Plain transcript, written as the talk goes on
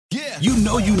You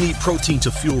know you need protein to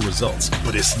fuel results,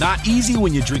 but it's not easy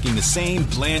when you're drinking the same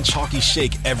bland, chalky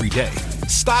shake every day.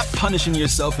 Stop punishing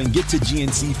yourself and get to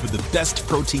GNC for the best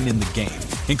protein in the game,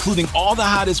 including all the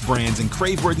hottest brands and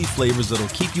crave-worthy flavors that'll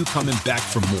keep you coming back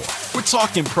for more. We're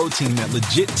talking protein that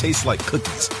legit tastes like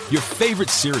cookies, your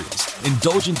favorite cereals,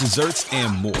 indulgent desserts,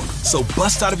 and more. So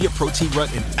bust out of your protein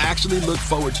rut and actually look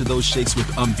forward to those shakes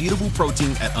with unbeatable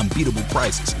protein at unbeatable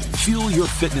prices. Fuel your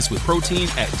fitness with protein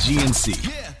at GNC.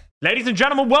 Yeah. Ladies and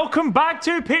gentlemen, welcome back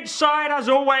to Pitchside. As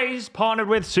always, partnered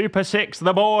with Super 6,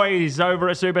 the boys over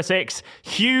at Super 6.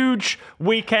 Huge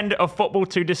weekend of football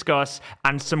to discuss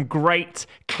and some great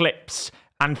clips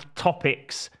and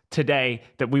topics today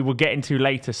that we will get into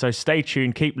later. So stay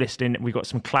tuned, keep listening. We've got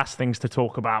some class things to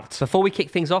talk about. Before we kick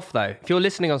things off, though, if you're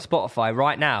listening on Spotify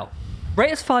right now,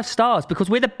 rate us 5 stars because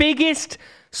we're the biggest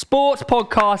sports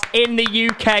podcast in the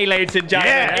UK, ladies and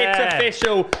gentlemen. Yeah. It's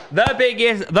official. The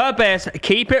biggest, the best.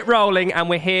 Keep it rolling. And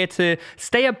we're here to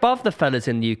stay above the fellas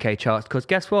in the UK charts because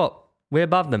guess what? We're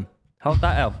above them. Hold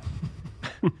that L.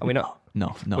 Are we not?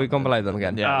 No. We've gone below them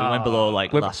again. Yeah, we went below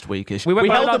last week-ish. We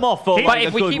held them off for but a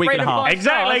if we good keep week and a rating half. five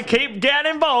Exactly, stars, keep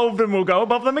getting involved and we'll go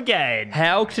above them again.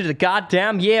 hell to the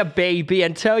goddamn yeah, baby.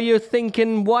 Until you're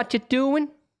thinking what you're doing.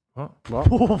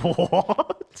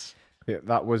 What? Yeah,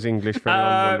 that was English for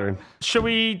anyone wondering. Shall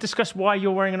we discuss why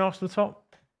you're wearing an Arsenal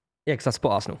top? Yeah, because I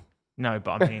support Arsenal. No,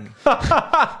 but I mean...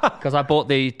 Because I bought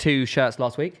the 2 shirts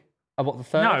last week. I bought the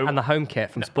third and the home kit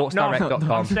from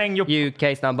sportsdirect.com. I'm saying you're...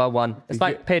 UK's number 1. It's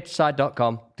like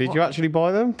pitchside.com. Did you actually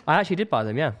buy them? I actually did buy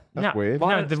them, yeah. That's weird. No,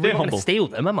 I'm not going to steal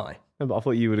them, am I? Yeah, but I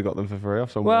thought you would have got them for free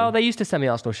off someone. Well, they used to send me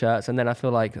Arsenal shirts, and then I feel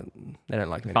like they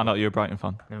don't like me. Found out you're a Brighton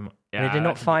fan. They did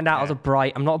not find out I was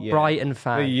a I'm not a Brighton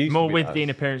fan. More Withdine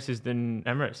appearances than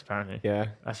Emirates, apparently. Yeah.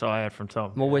 That's what I heard from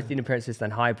Tom. More Withdine appearances than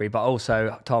Highbury, but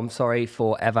also, Tom, sorry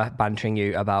for ever bantering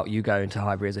you about you going to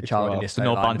Highbury as a child in your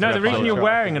No life. banter. No, the reason you're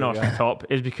wearing an Arsenal top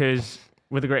is because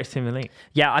we're the greatest team in the league.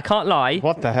 Yeah, I can't lie.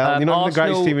 What the hell? You're not the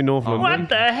greatest team in North London. What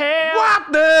the hell?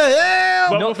 What the hell?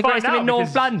 Well, Not the greatest team in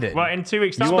North London. Right, in 2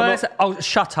 weeks' time. Spurs,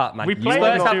 shut up, man. We played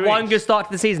Spurs in 2 have one weeks. good start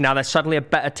to the season. Now they're suddenly a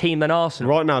better team than Arsenal.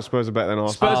 Right now, Spurs are better than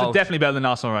Arsenal. Spurs are definitely better than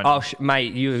Arsenal right now. Oh,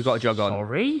 mate, you've got a jog on.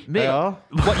 Sorry? They are.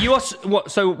 What you are?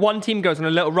 What? So one team goes on a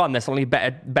little run. They're suddenly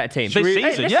better team. This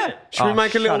season, yeah. Should we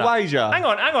make a little shut up. wager? Hang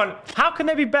on. How can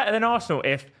they be better than Arsenal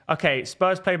if, okay,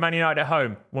 Spurs played Man United at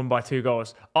home, won by 2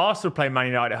 goals. Arsenal played Man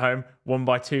United at home, won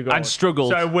by 2 goals. And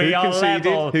struggled. So we Who are conceded?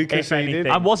 level, Who if conceded?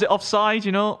 anything. And was it offside,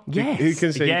 you know? Yes. Who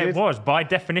conceded? Yeah, it was. By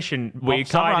definition, Weird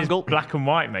camera offside is angle. black and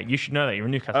white, mate. You should know that. You're a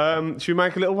Newcastle. Should we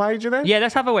make a little wager then? Yeah,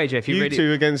 let's have a wager if you You really.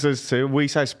 2 against us 2. We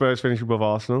say Spurs finish above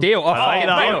Arsenal. Deal. I like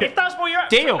that. Deal. If that's what you're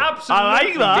Deal. absolutely. I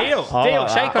like that. Deal. I Deal. like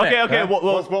Shake that. on Okay, it. okay. Yeah. What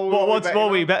are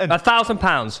we betting?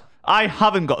 £1,000. I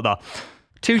haven't got that.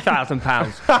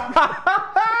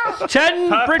 £2,000. 10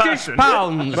 Per British person.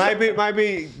 pounds.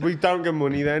 Maybe we don't get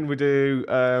money then. We do.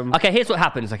 Okay, here's what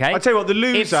happens. Okay, I tell you what, the If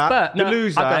loser, Spurs-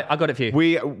 I got it for you.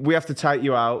 We have to take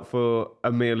you out for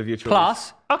a meal of your choice.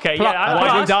 Plus, Okay, Plus- yeah. Why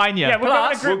plus- do we dine you? Yeah, we're going on a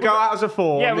plus- group. We'll go out as a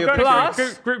 4. Yeah, we're going Plus-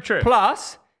 on a group trip.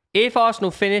 plus, if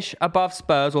Arsenal finish above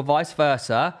Spurs or vice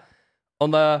versa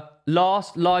on the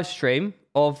last live stream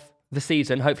of the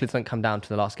season, hopefully it doesn't come down to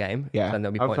the last game. Yeah. Then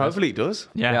they'll be pointless. Hopefully it does.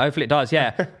 Yeah, hopefully it does.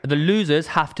 Yeah, the losers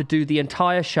have to do the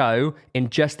entire show in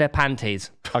just their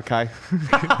panties. Okay.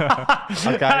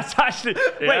 That's actually.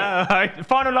 Wait,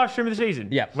 final live stream of the season?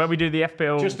 Yeah. Where we do the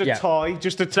FPL. Just a Yeah. tie.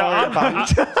 Just a So, tie. at the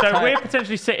back. so we're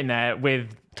potentially sitting there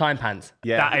with. Time pants.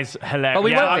 Yeah. That is hilarious. But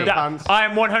we won't I'm be. down- I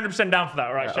am 100% down for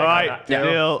that. Right. All right,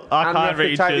 deal. I And we have can't to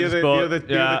reach take this, the but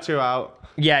other 2 out.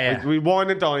 Yeah. We wine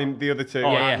and dine the other 2.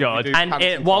 Yeah, yeah. God. We do And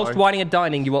pants whilst tie. whining and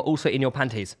dining, you are also in your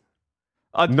panties.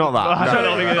 Not that. I no.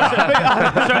 don't think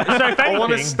it's- So if I want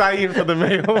to anything, stay in for the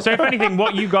meal. so if anything,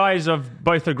 what you guys have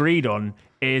both agreed on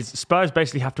is Spurs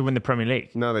basically have to win the Premier League.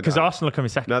 No, they because don't. Arsenal are coming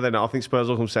second. No, they're not. I think Spurs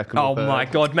will come second. Oh or third. my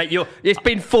God, mate! It's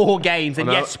been 4 games, and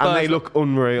I know, yes, Spurs and they look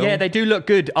unreal. Yeah, they do look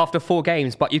good after 4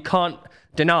 games, but you can't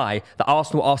deny that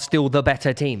Arsenal are still the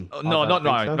better team. No, not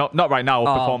right. so. Not right now. Oh,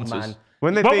 Performances. man.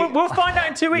 When they Well, beat, we'll find out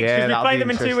in 2 weeks Yeah, because we that'll play be them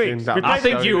in 2 interesting. weeks. That'll We be play I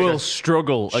think them- you will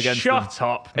struggle against them. Shut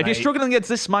up. If you're mate. struggling against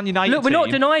this Man United Look, we're not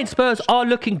team, denying Spurs are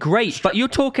looking great, but you're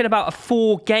talking about a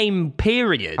 4-game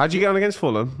period. how'd you get on against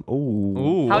Fulham?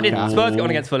 Ooh. How did Spurs get on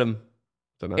against Fulham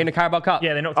Dunno. in the Carabao Cup?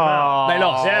 Yeah, they knocked them out. They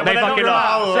lost. Yeah, they well, fucking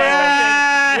knocked lost. them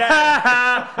out.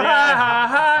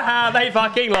 They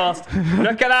fucking lost.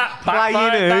 Look at that. Playing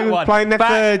Backfired, who? that one. Playing their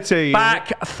third team.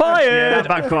 Backfired. Yeah, that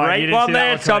backfired. You Great didn't one see that there,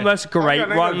 one coming. Thomas. Great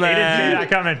Hang on, one You didn't see there. that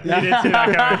coming. You didn't see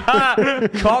that coming.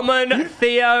 Common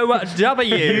Theo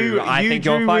W. You I think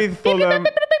drew you're fine. with Fulham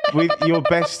with your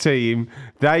best team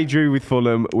They drew with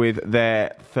Fulham with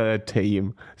their third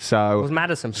team. So Was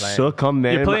Maddison playing? suck on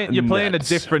them. You're playing a nuts.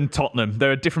 different Tottenham.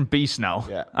 They're a different beast now.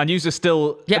 Yeah. And you're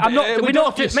still. Yeah, we're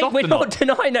not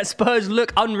denying that Spurs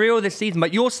look unreal this season,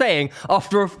 but you're saying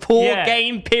after a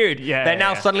four-game period, they're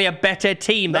now suddenly a better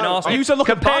team than Arsenal. you look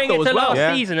comparing bad, though, it to as well. last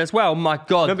Yeah. season as well. My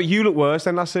God. No, but you look worse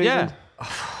than last season. Yeah.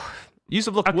 You used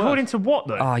to look According worse. to what,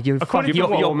 though? Oh, you're According to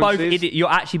both performances. idiots.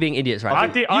 You're actually being idiots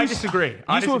right now. I disagree.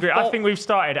 I disagree. I think we've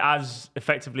started as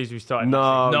effectively as we started.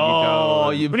 No, No,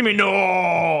 you What do you mean,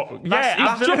 no? Yeah, You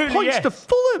absolutely, dropped points yes. to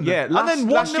Fulham. Yeah, and last, then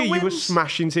last 1-0 year you were wins.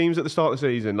 smashing teams at the start of the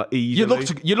season, like easily.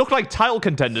 You looked like title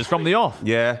contenders from the off.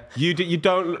 Yeah, you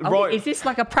don't. Right. Is this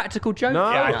like a practical joke?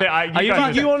 No. Yeah, Are you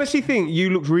guys- you honestly think you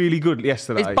looked really good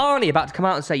yesterday? Is Barney about to come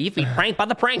out and say you've been pranked by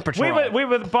the prank patrol? we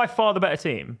were by far the better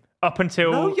team up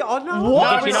until No, yeah, I know. Not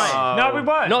What? against United. No, we weren't.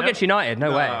 Not No. against United,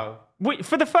 no way.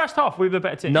 For the first half, we were the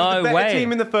better team. No better way.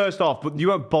 team in the first half, but you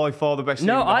weren't by far the best team.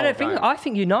 No, in the I whole don't think. game. I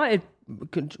think United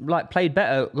played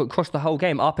better across the whole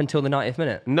game up until the 90th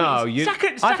minute. No, you.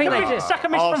 I think they did. Saka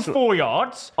missed from Arsenal- 4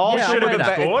 yards. Arsenal Should were have the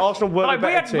better- scored. Arsenal were the Like,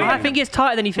 better team. I think it's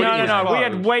tighter than you think. No, it no, is. no. We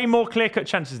had close. way more clear-cut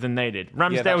chances than they did.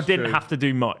 Ramsdale that's didn't true. have to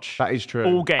do much. That is true.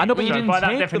 All game. I know, but you So didn't by that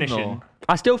take them, definition. though.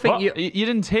 I still think What? you. You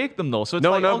didn't take them though, so it's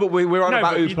No, like, no, but we're on No,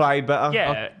 about but who you- played better.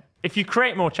 Yeah. If you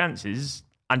create more chances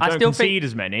and I don't still concede think-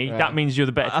 as many, that means you're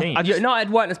the better team.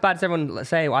 United weren't as bad as everyone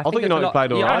saying. I thought think there's a United lot-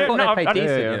 played all yeah, right. I thought No, they played I-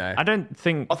 decent. yeah. You know. I don't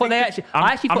think. I thought they actually.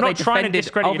 I actually I'm thought they not trying to defended.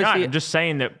 discredit United. Obviously, I'm just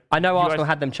saying that. I know you Arsenal guys-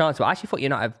 had them chances, but I actually thought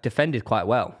United defended quite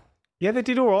well. Yeah, they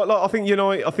did all right. Like, I think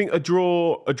I think a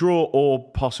draw, or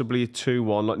possibly a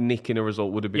 2-1, like nicking a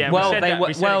result would have been. Yeah, good. we Well, said they that- were.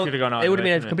 we said it Well, could have gone it either would have way,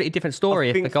 been a didn't it? completely different story I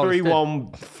if the think goal stood.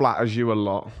 3-1 flatters you a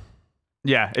lot.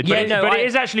 yeah, it, Yeah, but no, but I- it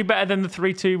is actually better than the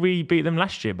 3-2 we beat them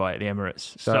last year by at the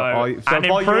Emirates. So, an by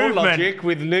your improvement. logic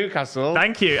with Newcastle.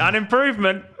 Thank you. An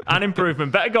improvement. An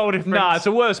improvement. Better goal difference. Nah, it's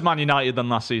a worse Man United than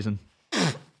last season.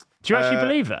 Do you actually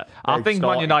believe that? I They've think Man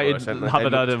started United worse, haven't they?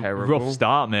 haven't They had a look terrible. rough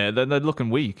start, mate. They're looking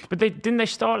weak. But didn't they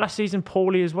start last season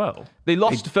poorly as well? They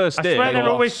lost first I day. swear they're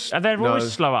lost. always No.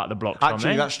 slow out the blocks, aren't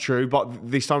Actually, they? that's true.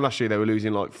 But this time last year they were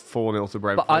losing like 4-0 to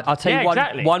Brentford. But I'll tell you Yeah, one,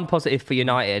 exactly. one positive for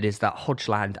United is that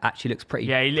Hodgland actually looks pretty.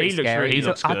 Yeah, he pretty looks scary. really- he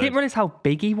looks I good. didn't realize how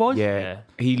big he was. yeah,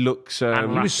 he looks. He was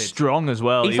rapid. strong as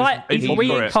well. He's He was- like he's he-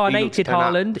 reincarnated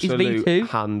Haaland. He's absolute V2.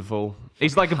 handful.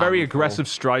 He's like a very aggressive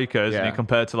striker, isn't he, Yeah.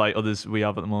 compared to like others we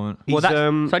have at the moment. Well, He's, that's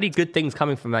so only good things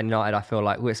coming from Man United. I feel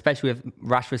like, especially with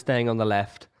Rashford staying on the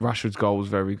left. Rashford's goal was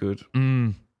very good.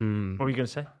 What were you going to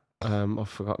say? I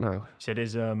forgot now. You said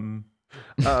his Oh,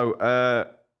 I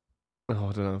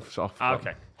don't know. I forgot.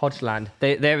 okay. Hodgland.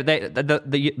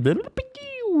 The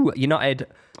United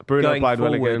Bruno going played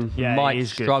well forward again. Yeah, might he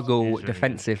is good. struggle He is really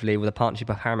defensively with a partnership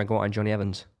of Harry Maguire and Johnny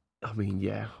Evans. I mean,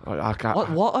 yeah. I can't.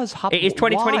 What has happened? It is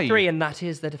 2023, Why? and that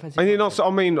is the defensive. I mean, I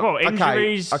mean, Well,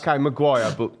 injuries- Okay,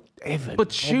 Maguire, but Evans.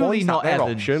 But surely why is not that their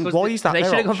Evans. option? Why is that They their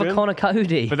should have gone for option? Connor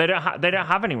Cody. But they don't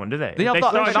have anyone, do they? They have that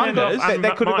started Fernandes. off They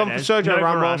could have gone for Martinez, Sergio no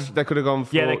Ramos. Varane. They could have gone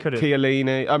for Yeah, they could have.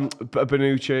 Chiellini,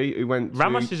 Bonucci, who went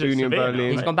Ramos to is at Union Sevilla now, Berlin.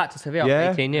 He's right? gone back to Sevilla Yeah.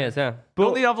 for 18 years, yeah.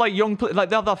 Don't they have like young, like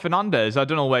they have that Fernandez? I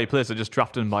don't know where he plays. I just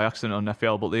drafted him by accident on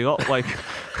FPL, but they got like,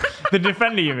 The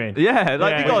defender, you mean? yeah,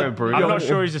 like Yeah, they got. yeah, Bruno. I'm not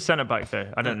sure he's a centre back though.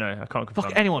 I don't know. I can't confirm.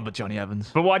 Fuck anyone but Johnny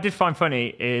Evans. But what I did find funny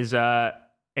is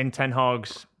in Ten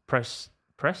Hag's press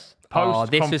Oh,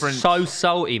 this conference. is so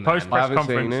salty, man. Post press haven't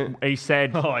seen conference, he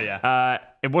said, Oh, yeah.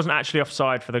 it wasn't actually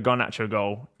offside for the Garnacho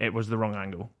goal. It was the wrong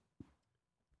angle,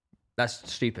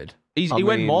 That's stupid. He I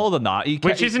went mean- more than that. He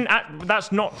which isn't.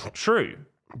 That's not true.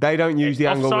 They don't use the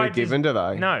angle we're Offside is- given, do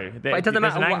they? No, But it doesn't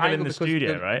there's matter an what angle in the because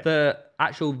studio, right? The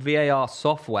actual VAR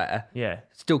software Yeah,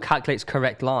 still calculates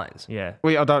correct lines. yeah.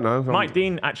 Wait, I don't know. Mike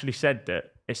Dean actually said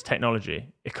that it's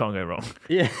technology. It can't go wrong.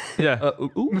 Yeah. Yeah.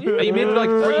 He made like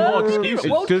 3 more excuses.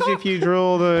 It does if you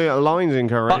draw the lines But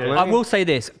incorrectly. I will say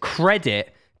this,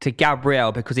 credit to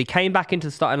Gabriel, because he came back into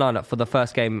the starting lineup for the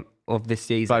first game of this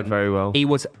season. Played very well. He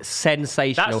was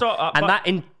sensational. That's all- and but- that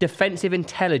in defensive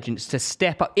intelligence to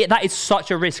step up, that is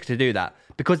such a risk to do that.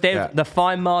 Because there's Yeah. the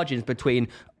fine margins between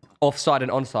offside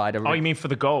and onside. Oh, you mean for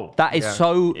the goal? That is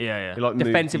so Yeah. He, like, moved-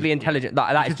 defensively intelligent.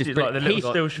 That is Just just like the brilliant.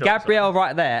 little still shots. Gabriel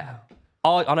right there.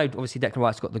 I know obviously Declan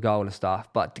Rice got the goal and stuff,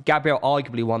 but Gabriel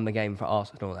arguably won the game for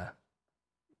Arsenal there.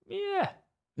 Yeah.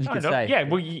 You Kind could of. say. Yeah,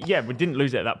 we didn't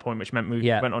lose it at that point, which meant we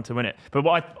Yeah. went on to win it. But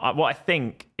what I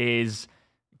think is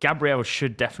Gabriel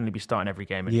should definitely be starting every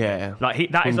game. Anyway. Yeah.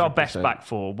 That is our best 100%. back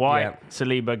four. White, Yeah.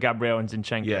 Saliba, Gabriel, and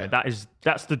Zinchenko. Yeah.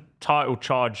 That's the title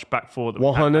charge back four that we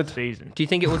had 100. last season. Do you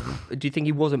think it was? Do you think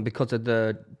he wasn't because of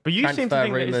the? But you seem to transfer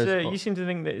think that rumours? you seem to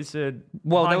think that it's a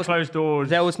Well, behind closed doors.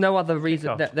 There was no other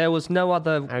reason. kickoff. There was no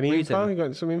other Any reason. info? You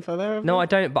got some info there? No, I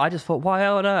don't. But I just thought, why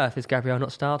on earth is Gabriel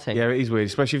not starting? Yeah, it is weird,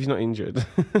 especially if he's not injured.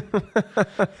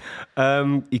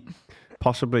 He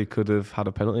possibly could have had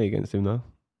a penalty against him, though.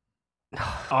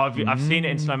 I've seen it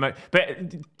in slow mo.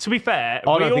 But to be fair,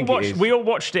 I don't think it is. we all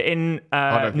watched it in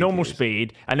don't think normal it is.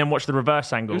 speed and then watched the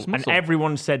reverse angle, was and muscle.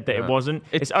 everyone said that it wasn't.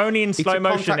 It's only in It's slow a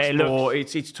motion contact that it looks. sport.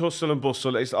 It's tussle and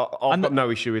bustle. I've got no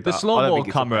issue with The that. I slow don't mo think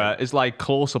it's a camera penalty. is like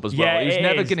close up as well. Yeah, He was it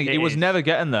never is, getting. it He was is. never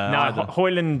getting there. No, either.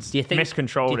 Hoyland's Do you think?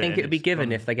 miscontrolled Do you think it. it would be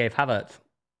given if they gave Havertz?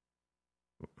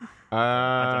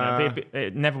 I don't know.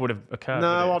 It never would have occurred.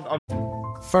 would it?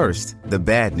 No, First, the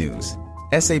bad news.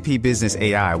 SAP Business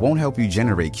AI won't help you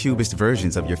generate cubist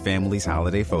versions of your family's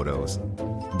holiday photos.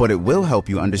 But it will help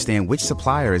you understand which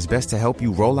supplier is best to help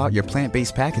you roll out your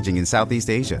plant-based packaging in Southeast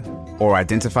Asia, or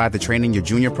identify the training your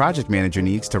junior project manager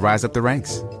needs to rise up the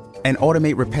ranks, and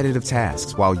automate repetitive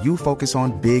tasks while you focus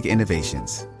on big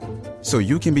innovations, so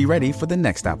you can be ready for the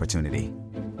next opportunity.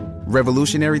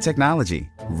 Revolutionary technology,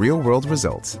 real-world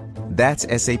results. That's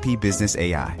SAP Business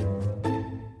AI.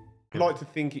 I'd like to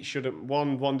think it shouldn't.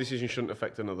 One decision shouldn't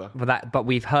affect another. But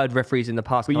we've heard referees in the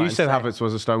past. But come out you and said say- Havertz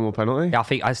was a Stonewall penalty. Yeah,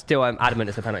 I still am adamant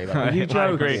it's a penalty. Though. Are you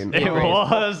joking? It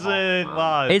wasn't,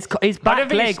 lad. His I back don't,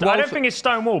 think leg. it's, I don't think it's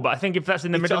Stonewall, but I think if that's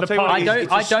in the middle of the I'll park, tell you what it is,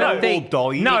 I don't it's a think-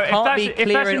 Stonewall dive. no, It if can't that's, be if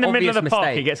clear that's in and the middle of the obvious park,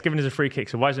 mistake. he gets given as a free kick.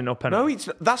 So why is it not penalty?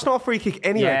 No, that's not a free kick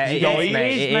anyway. Yeah, it He is, dives.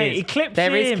 mate. is, It mate. is. He clips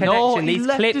There is him. connection. No, he He's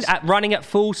left clipped his- at running at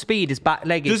full speed. His back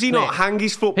leg is Does he not clipped. hang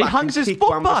his foot He back? hangs and his kick foot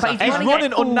Wan-Bissaka? back. But He's at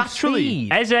running full unnaturally.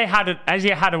 speed. Eze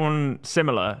had one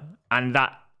similar, and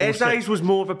that. also- Eze's was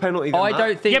more of a penalty than I that.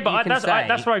 don't think. Yeah, but you can that's say,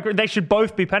 that's why I agree. They should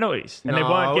both be penalties, and they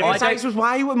weren't given. Eze's was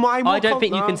way more. I don't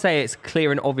think you can say it's clear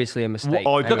and obviously a mistake.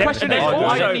 Well, I don't. The question There's is, why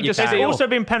also, didn't he just there's stay also up?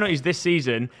 been penalties this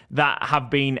season that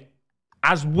have been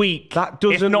as weak, That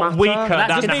doesn't if not matter. weaker, That than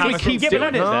doesn't the mean we Havertz. keep Yeah, but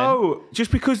doing it. No, just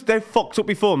because they've fucked up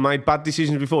before, made bad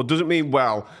decisions before, doesn't mean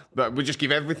that we just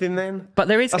give everything then. But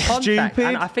there is That's contact, stupid.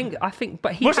 and I think,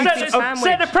 but he Well, has set, to the, sandwich.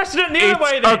 set the precedent the other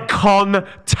way It's a then.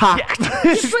 contact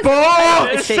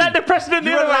sport. Set the precedent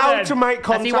the You're other way allowed then. to make he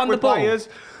contact won the with ball? players.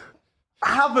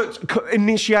 Havertz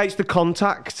initiates the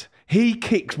contact. He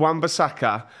kicks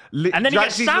Wan-Bissaka. And then he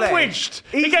gets sandwiched.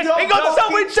 He got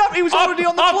sandwiched up. He was already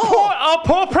on the floor. Our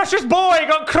poor precious boy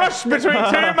got crushed between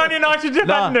two Man United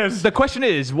defenders. The question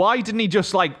is, why didn't he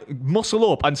just like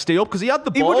muscle up and stay up? Because he had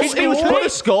the ball. would've He scored. could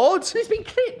have scored. He's been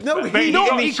clipped. No, But he he not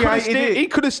got- He could have initiated stayed. He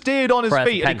it. could have stayed on his Press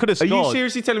feet and he pen. could have Are scored. you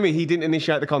seriously telling me he didn't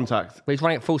initiate the contact? But he's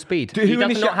running at full speed. Who He does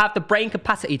initiate- not have the brain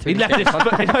capacity to. He left his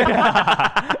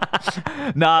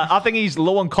Nah, I think he's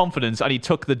low on confidence and he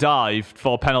took the dive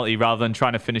for a penalty rather than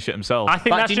trying to finish it himself. I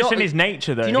think But that's do you just not- in his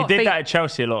nature, though. do He you not did think- that at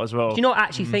Chelsea a lot as well. Do you not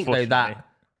actually think though that Unfortunately.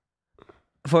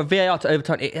 for a VAR to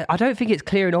overturn it, I don't think it's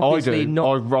clear and I obviously do.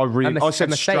 not. I said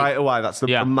a mistake. straight away that's the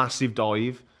Yeah. a massive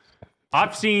dive.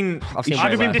 I've seen I've seen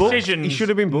should have way been worse. decisions He should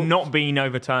have been booked. not being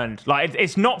overturned. Like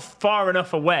it's not far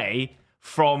enough away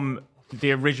from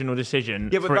the original decision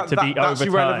Yeah, but for it to be that's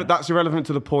overturned. irrelevant. That's irrelevant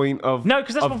to the point of No,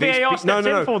 'cause that's of what this VAR be- steps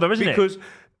in for, though, isn't it? Because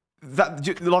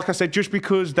like I said, just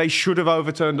because they should have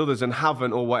overturned others and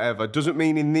haven't or whatever, doesn't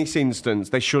mean in this instance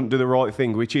they shouldn't do the right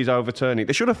thing, which is overturning.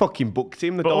 They should have fucking booked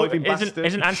him, the But diving bastard.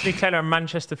 isn't Anthony Taylor a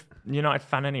Manchester United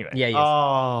fan anyway? Yeah, he is.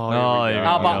 Oh, here we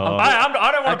go. Oh, but-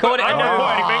 I don't want to put According-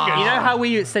 any fingers. You know how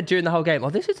we said during the whole game,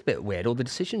 oh, this is a bit weird. All the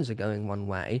decisions are going one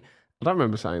way. I don't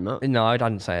remember saying that. No, I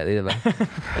didn't say it either.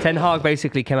 Ten Hag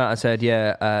basically came out and said,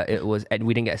 it was.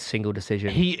 We didn't get a single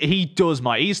decision. He does,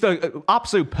 mate. He's the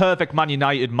absolute perfect Man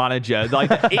United manager. Like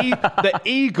the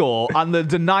ego and the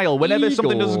denial whenever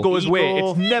something doesn't go his way,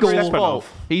 it's never his fault.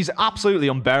 He's absolutely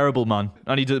unbearable, man,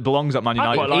 and he belongs at Man I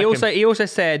United. quite like He also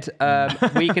said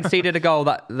we conceded a goal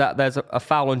that there's a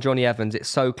foul on Johnny Evans. It's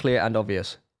so clear and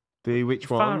obvious. Which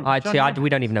one? We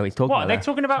don't even know what he's talking What about. are they there.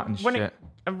 talking about when shit. it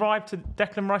arrived to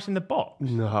Declan Rice in the box?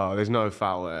 No, there's no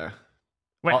foul there.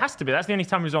 Well, it has to be. That's the only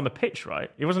time he was on the pitch,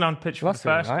 right? He wasn't on the pitch for the Must be,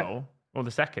 first right? goal or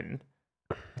the second.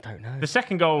 I don't know. The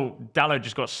second goal, Dallo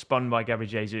just got spun by Gabriel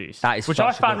Jesus, That is which I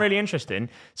such a found good- really interesting.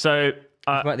 So,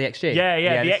 About the XG?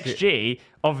 Yeah, the this is- XG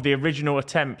of the original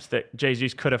attempts that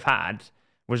Jesus could have had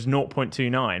was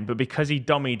 0.29, but because he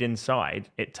dummied inside,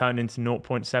 it turned into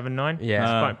 0.79. Yeah. It's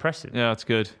quite impressive. Yeah, that's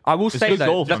good. I will It's a say good though,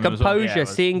 goal the from him as well. composure, Yeah, it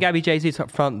was. seeing Gabby Jesus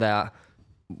up front there,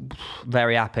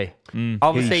 very happy.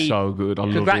 Obviously, He's so good. I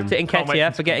love congrats him. to Can't wait for him Nketiah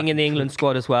to for getting in the England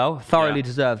squad as well. Thoroughly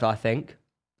deserved, I think.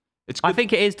 I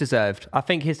think it is deserved. I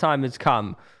think his time has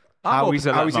come. How is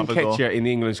Nketiah in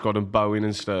the England squad and Bowen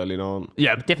and Sterling aren't?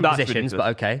 Yeah, Different positions, but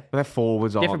okay. They're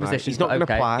forwards, aren't Different they? positions, He's not but going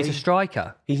to okay. play. He's a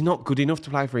striker. He's not good enough to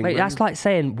play for England. Wait, that's like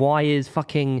saying, why is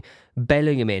fucking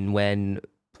Bellingham in when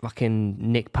fucking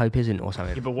Nick Pope isn't or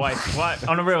something? Yeah, but why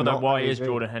on a real though, not why is easy.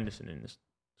 Jordan Henderson in this?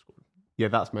 Yeah,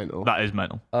 that's mental. That is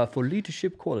mental. For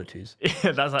leadership qualities.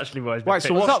 Yeah, that's actually why he's been Wait, so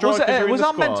picked. what Was strikers are in the that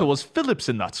squad? mental? Was Phillips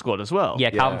in that squad as well?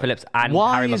 Yeah, Calvin Phillips and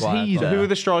Why Harry is Maguire. he there? Who are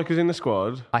the strikers in the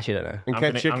squad? I actually don't know.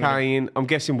 Nketiah, Kane. I'm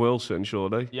guessing Wilson,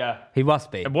 surely. Yeah. He must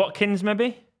be. Watkins,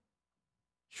 maybe?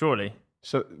 Surely.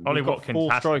 So Ollie we've got Watkins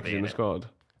 4 has to strikers be in in the it. squad.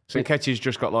 So Nketiah's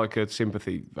just got like a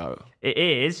sympathy vote. It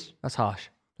is That's harsh.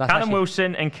 That's Callum actually-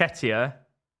 Wilson and Nketiah,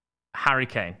 Harry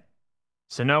Kane.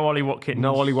 So no Ollie Watkins.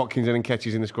 No Ollie Watkins and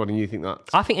Nketiah's in the squad, and you think that?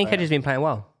 I think Nketiah's been playing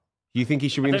well. You think he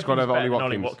should be in the squad over Ollie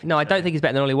Watkins? No, I don't think he's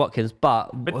better than Ollie Watkins, but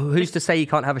who's to say he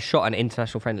can't have a shot at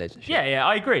international friendlies? Yeah,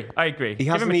 I agree. He Give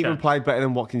hasn't him a even chance. played better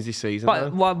than Watkins this season.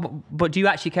 But do you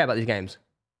actually care about these games?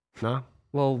 No,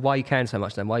 Well, why are you caring so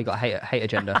much then? Why you got a hate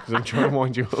agenda? because I'm trying to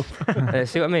wind you up.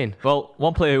 See what I mean? Well,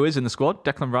 one player who is in the squad,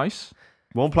 Declan Rice.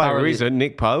 One player who Apparently- isn't,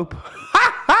 Nick Pope.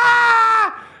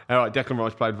 All right, Declan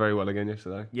Rice played very well again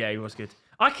yesterday. Yeah, he was good.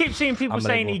 I keep seeing people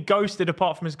saying he ghosted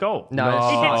apart from his goal. No,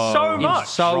 He did so he much. was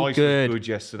so Rice good. was good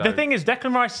yesterday. The thing is,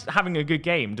 Declan Rice having a good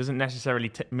game doesn't necessarily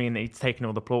mean that he's taking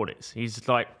all the plaudits. He's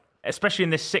like, especially in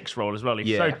this 6 role as well,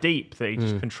 he's so deep that he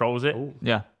just controls it.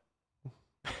 Yeah.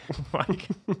 Like,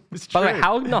 it's By the way, true.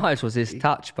 how nice was his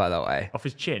touch, by the way? Off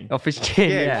his chin. Off his chin,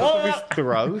 yeah, yeah. off his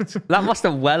throat. That must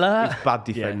have well hurt. Bad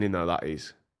defending though, that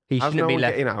is. He How's shouldn't no be one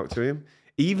left. getting out to him?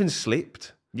 He even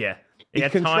slipped. Yeah. He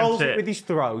had time controls to- it with his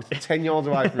throat, 10 yards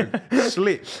away from him,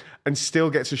 slips, and still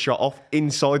gets a shot off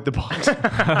inside the box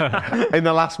in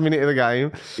the last minute of the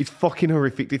game. It's fucking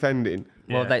horrific defending.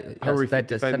 Well, Horrific they're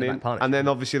defending. And then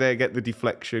obviously they get the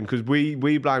deflection because we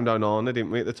blamed Onana, didn't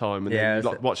we, at the time? And Yeah, then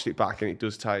that's it. watched it back and it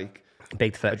does take big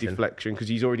a deflection. deflection because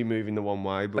he's already moving the one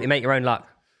way. But you make your own luck.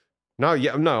 No,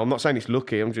 I'm not saying it's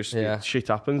lucky. I'm just shit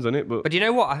happens, doesn't it? But But you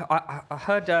know what? I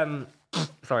heard.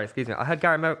 Sorry, excuse me. I heard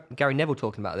Gary Neville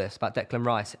talking about this, about Declan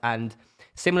Rice, and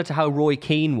similar to how Roy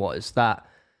Keane was, that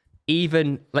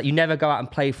even like you never go out and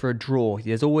play for a draw.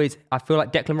 There's always. I feel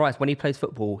like Declan Rice, when he plays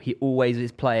football, he always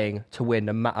is playing to win,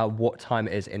 no matter what time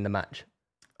it is in the match.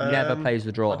 Never plays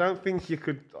the draw. I don't think you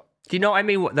could. Do you know what I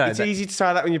mean? It's easy to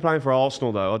say that when you're playing for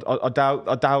Arsenal, though. I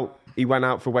doubt he went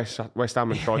out for West Ham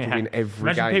and tried to win every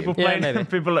Imagine game. people playing, maybe.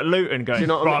 people at Luton going, Do you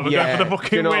know what I right, mean? we're Yeah. going for the Do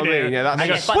fucking you know what I win mean? here. Yeah, that's- And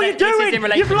you go, But what are you this is in doing?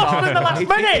 relation You've to lost in the Arsenal.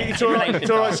 last minute. It's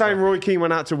all right saying Roy Keane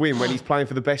went out to win when he's playing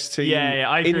for the best team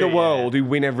I in the agree, world who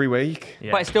win every week.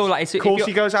 Yeah. But it's still like. Of course,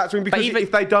 he goes out to win because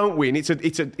if they don't win, it's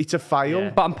a fail. Yeah.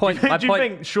 But my point. Do you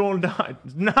think Sean died?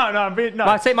 No. But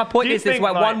I say my point Do you is this: think,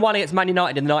 when like- 1-1 against Man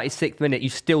United in the 96th minute, you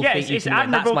still Yeah, think you it's can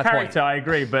win. That's admirable my character, point. I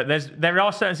agree, but there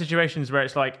are certain situations where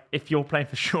it's like, if you're playing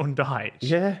for Sean Dyche,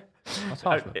 Yeah. That's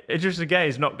harsh. Idrissa Gueye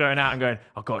is not going out and going,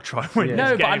 I've got to try and win this No,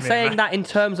 game but I'm here, saying man. that in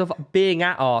terms of being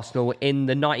at Arsenal in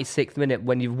the 96th minute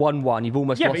when you've won one, you've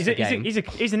almost Yeah, but lost the game.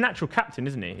 he's a natural captain,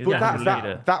 isn't he? He's a But natural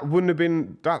leader. that wouldn't have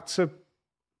been. That's a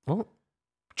What?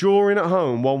 drawing at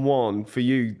home 1-1 for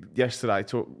you yesterday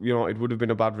to United would have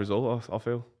been a bad result. I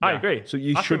feel. I agree. So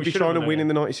you I should think we be should trying to have win won in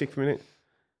the 96th minute.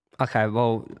 Okay,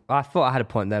 well, I thought I had a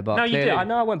point there, but No, you clearly, do. I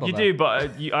know I won't bother. You do,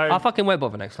 but I fucking won't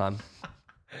bother next time.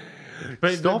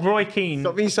 but Roy Keane.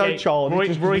 Stop being so childish.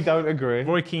 Just 'cause we don't agree.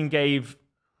 Roy Keane gave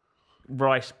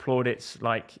Rice plaudits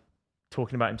like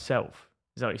talking about himself.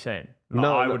 Is that what you're saying? Like,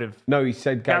 I would have. No, he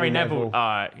said Gary Neville.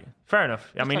 Fair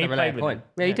enough. I mean, he played with him.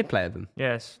 Yeah, he did play with them.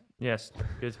 Yes.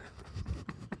 Good.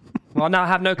 Well, now I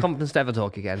have no confidence to ever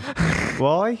talk again.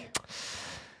 Why?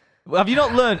 Have you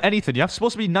not learned anything? You're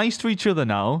supposed to be nice to each other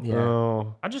now. Yeah.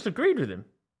 Oh, I just agreed with him.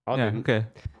 I Yeah, didn't. okay.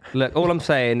 Look, all I'm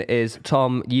saying is,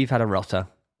 Tom, you've had a rotter.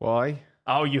 Why?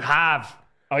 Oh, you have.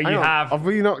 Oh, you Hang on, have. Are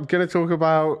we not going to talk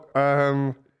about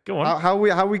Go on. how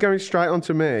are we going straight on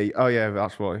to me? Oh yeah,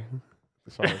 that's why.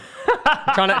 Sorry.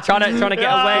 trying to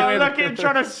get away with. Look at him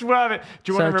trying to swerve it.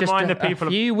 Do you want to just remind the people?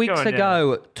 A few weeks Go on, yeah.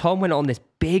 ago, Tom went on this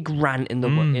big rant in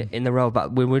the row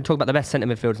about we were talking about the best centre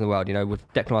midfielders in the world. You know,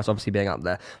 with Declan Rice obviously being up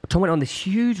there. But Tom went on this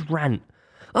huge rant.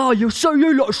 Oh, you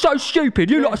lot are so stupid.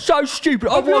 You lot are so stupid.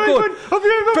 Oh my god. Have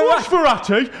you even watched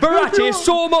Verratti? Verratti is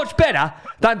so much better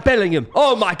than Bellingham.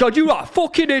 Oh my god, you lot are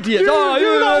fucking idiots.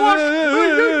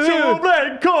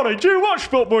 Connie, do you watch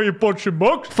football, you bunch of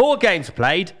mugs? 4 games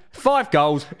played, 5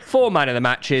 goals, 4 man of the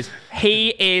matches.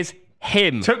 He is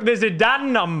him. Took the Zidane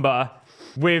number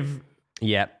with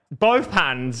Yep. both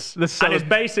hands and is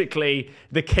basically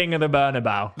the king of the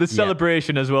Bernabeu. The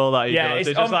celebration as well that he Yeah, does.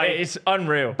 it's just like it's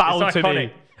unreal. bow It's to iconic.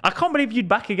 me. I can't believe you'd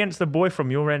back against the boy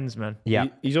from your ends, man. Yeah.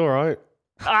 He's all right.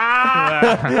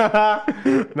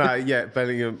 No, yeah,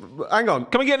 Bellingham. Hang on.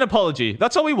 Can we get an apology?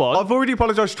 That's all we want. I've already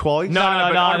apologised twice.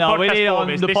 No. We need it on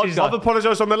the podcast. I've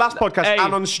apologised on the last podcast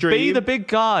and on stream. Be the big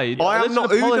guy. I am not.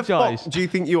 Who the apologise. fuck do you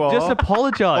think you are? Just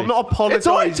apologise. I'm not apologising. It's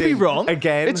alright to be wrong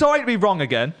again. It's alright to be wrong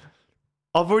again.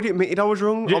 I've already admitted I was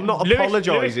wrong. I'm not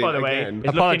apologising again.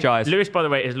 Apologise. Lewis, by the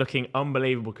way, is looking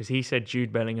unbelievable because he said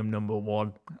Jude Bellingham number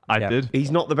 1. I did.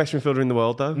 He's not the best midfielder in the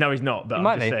world, though. No, he's not. But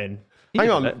I'm just saying. Hang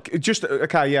on, just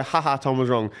okay, yeah, haha, Tom was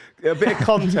wrong. A bit of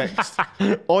context.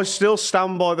 I still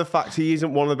stand by the fact he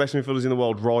isn't one of the best midfielders in the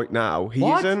world right now. He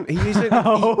isn't. He's so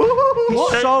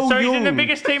young. He's in the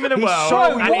biggest team in the world.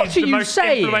 So and what he's are the you most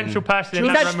saying? Influential person in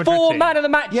He's that had Real 4 Madrid team. man of the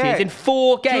matches in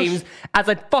 4 games as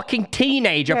a fucking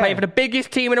teenager playing for the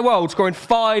biggest team in the world, scoring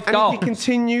 5 and goals. if he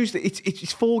continues,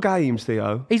 it's 4 games,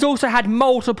 Theo. He's also had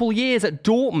multiple years at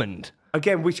Dortmund.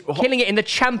 Again, Killing it in the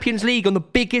Champions League on the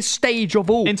biggest stage of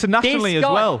all. Internationally This as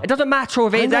guy, well. It doesn't matter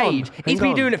of his age. He's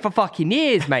been on. doing it for fucking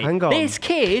years, mate. Hang on. This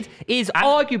kid is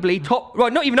arguably top...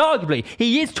 Right, not even arguably.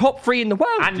 He is top 3 in the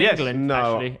world. And England, no,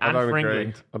 actually. I And don't for agree.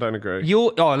 England. I don't agree.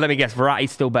 Let me guess.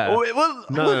 Verratti's still better.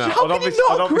 No. How can you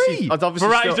not agree?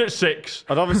 Verratti's at 6.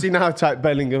 I'd obviously now take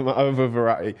Bellingham over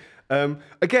Verratti.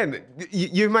 Again,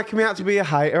 you're making me out to be a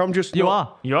hater. I'm just You not.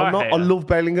 are. You are I'm a not. hater. I love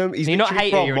Bellingham. He's You're not literally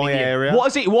a hater, from you're an my idiot. area.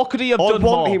 What could he have I done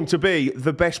want more? him to be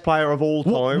the best player of all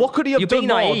time. What could he have You're done being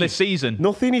more naive. this season?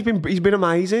 Nothing. He's been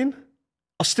amazing.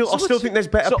 I still think there's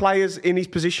better players in his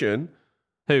position.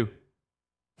 Who?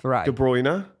 Verratti. De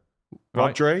Bruyne,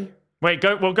 Right. Rodri. Wait,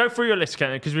 we'll go through your list,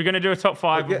 Ken, because we're going to do a top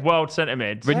 5 of world centre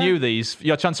mids. Renew these.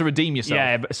 Your chance to redeem yourself.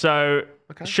 Yeah, but so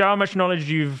show how much knowledge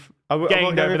you've Am I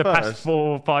gained going over the past first? 4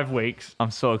 or 5 weeks.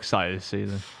 I'm so excited this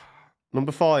season.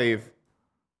 Number 5,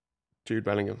 Jude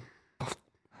Bellingham.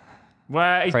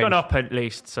 Well, he's Cringe. gone up at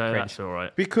least, so that's all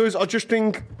right. Because I just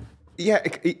think,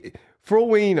 for all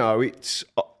we know, it's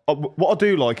what I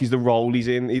do like is the role he's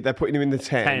in. They're putting him in the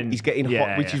 10. He's getting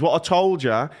hot, which is what I told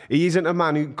you. He isn't a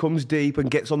man who comes deep and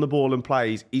gets on the ball and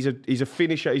plays. He's a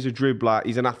finisher. He's a dribbler.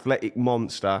 He's an athletic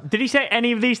monster. Did he say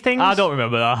any of these things? I don't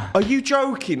remember that. Are you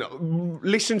joking?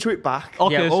 Listen to it back.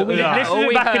 Okay, all we- Listen all to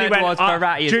we it back and he heard went, was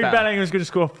Verratti is Jude better. Bellingham's going to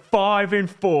score 5 in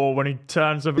 4 when he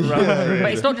turns up at Real Madrid.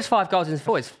 But it's not just 5 goals in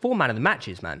 4. It's 4 man of the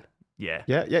matches, man. Yeah.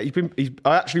 Yeah.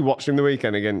 I actually watched him the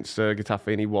weekend against Getafe,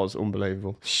 and he was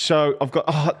unbelievable. So I've got.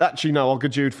 I'll go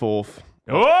Jude 4th.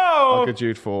 Whoa! I'll go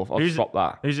Jude 4th. I'll swap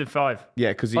that. Who's at 5? Yeah,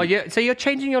 because So you're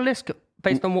changing your list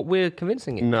based on what we're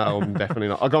convincing you? No, I'm definitely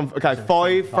not. I've gone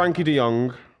 5. Frankie De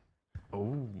Jong.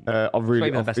 I really.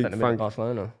 Maybe the best I centre think mid at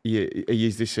Barcelona. Yeah, he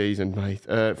is this season, mate.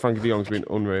 Frankie De Jong's been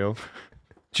unreal.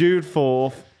 Jude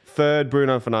 4th. 3rd,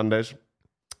 Bruno Fernandes.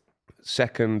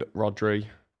 2nd, Rodri.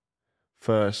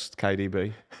 1st,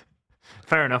 KDB.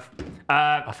 Fair enough.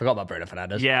 I forgot about Bruno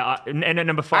Fernandes. Yeah, and at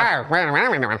number 5. Where's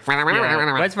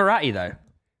Verratti, though?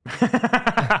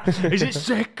 Is it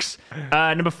 6?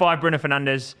 Number 5, Bruno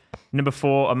Fernandes. Number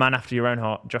 4, a man after your own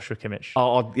heart, Joshua Kimmich.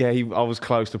 I was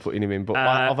close to putting him in, but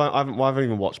I haven't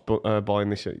even watched Bayern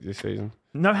this season.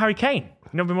 No Harry Kane.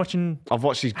 You've not been watching. I've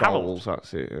watched his Harold. goals.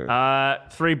 That's it. Yeah.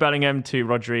 3 Bellingham, 2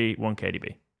 Rodri, 1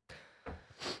 KDB.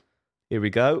 Here we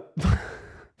go.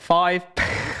 5.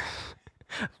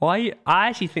 Why? I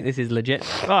actually think this is legit.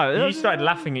 You started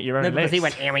laughing at your own No, because list. he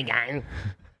went, here we go.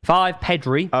 5,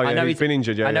 Pedri. Oh, yeah, I know he's been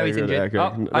injured. Yeah, I know yeah, he's yeah, injured. yeah, Oh,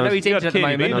 okay. I know he's injured at the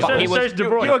KDB, moment, no, but he was... So is De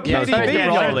Bruyne. You're a Yeah, so is KDB De Bruyne.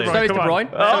 knowledge. So is De Come on.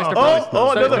 Bruyne. So is De Bruyne. Oh, So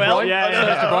is De another Bruyne. Yeah, So is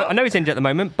De Bruyne. I know he's injured at the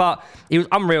moment, but he was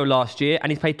unreal last year,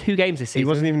 and he's played 2 games this season. He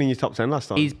wasn't even in your top 10 last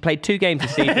time. He's played 2 games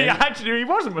this season. Yeah, actually, he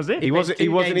wasn't, was he? He wasn't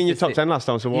in your top 10 last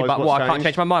time. So why? But what? I can't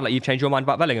change my mind. Like you've changed your mind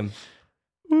about Bellingham.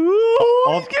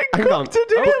 Hang on.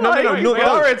 No.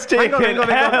 Garrett's taking Hang on.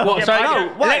 What? Yeah, Sorry,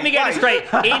 but- no. Let me get it straight.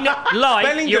 In life,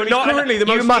 Bellingham you're is not. currently the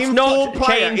You most must not informed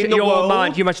player change in the your world.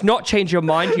 mind. You must not change your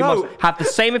mind. You No. must have the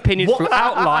same opinions What-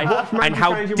 throughout life. what's made And you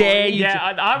how change your dare mind? you?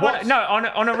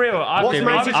 On a real. What's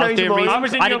made you change your mind? I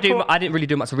was in your court. I didn't really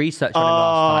do much research on him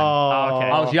last time. Oh, okay.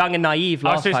 I was young and naive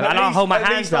last so it's time, not- and I'll hold my at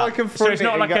hands least I up. can So it's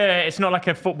not front like it. it's not like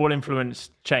a football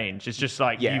influence change. It's just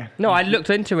like you. No, I looked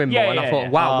into him more, and I thought,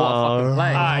 wow, what a fucking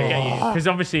player. I get you. Because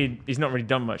obviously he's not really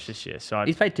done much this year. So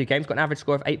He's played 2 games, got an average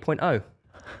score of 8.0.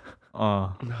 I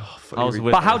was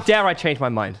with But how dare I change my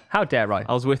mind? How dare I?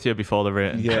 I was with you before the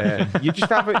rating. Yeah, you just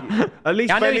haven't. At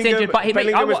least I know he's injured, but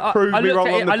Bellingham has proved me wrong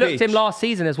on the I looked at him pitch. last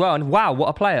season as well, and wow, what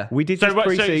a player. We did So, just so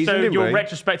pre-season, didn't you're we?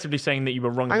 retrospectively saying that you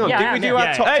were wrong. Hang on, Yeah, did we do yeah.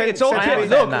 our top Hey, 10? it's okay. I am Look,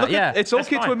 saying that, look, yeah. it's That's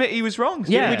okay to fine. admit he was wrong.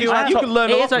 Yeah, we do our you top- can learn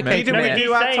it a lot is from okay him. Didn't we Yeah.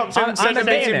 do our He's top saying- 10 I'm centre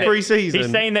mids saying in it. pre-season?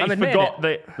 He's saying that I'm he admitting forgot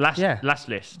it. the Yeah. last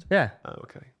list. Yeah. Oh,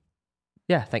 okay.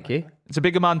 Yeah, thank you. It's a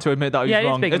bigger man to admit that he's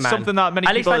wrong. It's something that many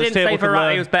at least people I at this didn't say table can Verratti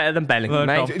learn. was better than Bellingham,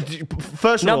 mate.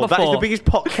 First of all, that is the 4. biggest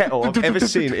pot kettle I've ever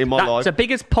seen in my life. That's the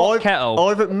biggest pot kettle.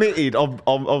 I've admitted I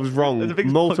was wrong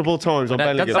multiple times on That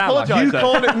Bellingham. doesn't sound like You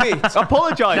can't admit.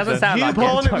 Apologise. Doesn't sound You like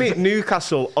can't it. admit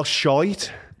Newcastle are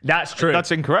shite. That's true.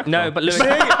 That's incorrect. No, though. but Lewis.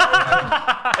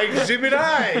 Exhibit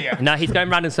A. No, he's going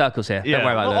round in circles here. Don't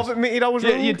worry about I've this. admitted I was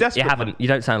wrong. You're desperate. You haven't. You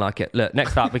don't sound like it. Look,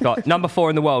 next up, we got number 4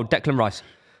 in the world, Declan Rice.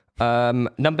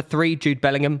 Number 3, Jude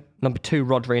Bellingham. Number 2,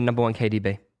 Rodri. And number 1,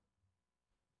 KDB.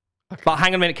 Okay. But hang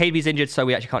on a minute, KDB's injured, so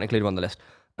we actually can't include him on the list.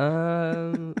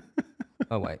 Oh,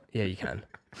 wait. Yeah, you can.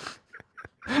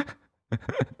 Why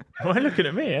are you looking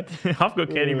at me? I've got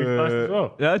KDB first as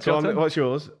well. Yeah, it's your turn. What's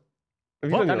yours?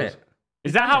 Have you What? done Done yours? it.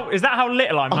 Is that how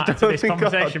little I matter to this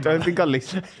conversation? I don't think I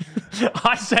listened.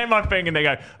 I say my thing and they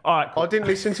go, all right, cool. I didn't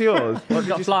listen to yours. You've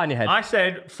got a fly in your head. I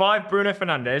said 5 Bruno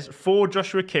Fernandes, 4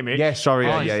 Joshua Kimmich. Yeah, sorry.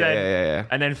 I Yeah. said-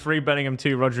 And then 3 Bellingham,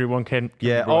 2 Rodri, 1 Ken.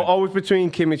 Yeah, I was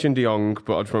between Kimmich and De Jong,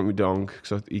 but I just went with De Jong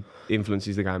because he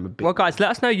influences the game a bit. Well, guys,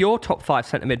 let us know your top 5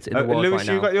 centre mids in the world Lewis, right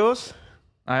now. you got yours?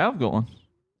 I have got one.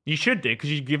 You should do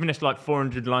because you've given us like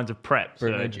 400 lines of prep. So.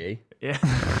 Bruno G. Yeah.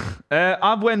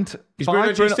 I went. Is 5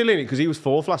 Bruno G still in it? Because he was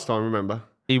 4th last time, remember?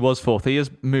 He was 4th. He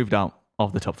has moved out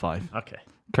of the top 5 Okay.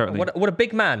 currently. What a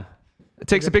big man. It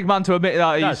takes a big man to admit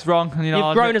that he's does. wrong. And,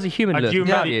 You've grown as a human, Do Lewis. you,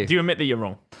 haven't admit, do you admit that you're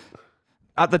wrong?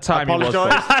 At the time, he was.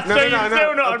 Apologise. So you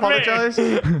still not Apologise.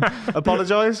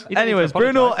 Apologise. Anyways,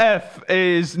 Bruno F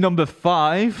is number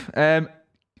 5.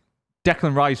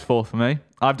 Declan Rice 4th for me.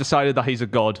 I've decided that he's a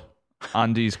god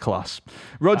and he's class. Is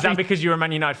that Rodri, because you're a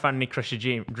Man United fan and he crushed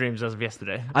your dreams as of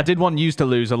yesterday? I did want you to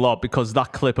lose a lot because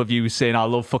that clip of you saying I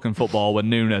love fucking football when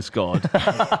Nunes scored.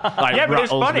 Yeah, but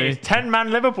it's funny. Me. It's 10-man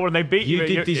Liverpool and they beat you.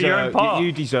 You did Your own deserve. part.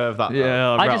 You deserve that.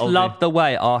 Yeah, I just rattled loved me. the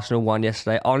way Arsenal won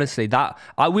yesterday. Honestly, I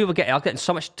was getting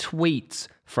so much tweets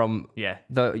from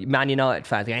the Man United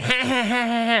fans going,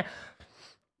 Yeah,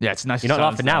 it's nice. You're not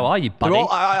laughing now, are you, buddy? Well,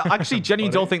 I actually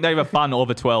genuinely don't think they have a fan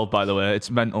over 12, by the way.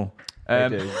 It's mental.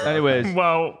 Anyways,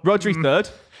 Well, Rodri 3rd,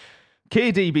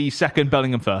 KDB 2nd,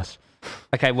 Bellingham 1st.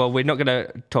 Okay, well, we're not going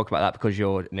to talk about that because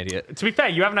you're an idiot. to be fair,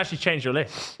 you haven't actually changed your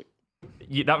list.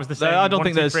 That was the same. I don't 1,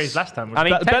 think 2, there's- 3 as last time. I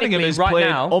mean, Bellingham technically, is right playing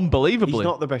now, He's unbelievably.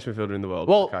 not the best midfielder in the world.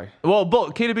 well, okay. but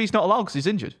KDB's not allowed because he's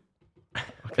injured.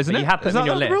 Isn't But it? you have put Is him in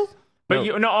that your not the list. rule? but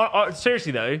you,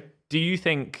 seriously though, do you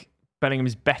think Bellingham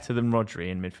is better than Rodri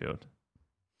in midfield?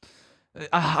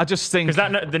 I just think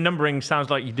Because the numbering sounds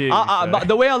like you do. but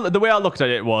the way I looked at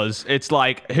it was, it's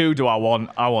like, who do I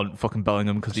want? I want fucking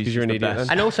Bellingham because he's you're just an the idiot, best.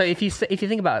 then. And also, if you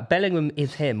think about it, Bellingham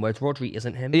is him, whereas Rodri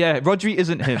isn't him. Yeah, Rodri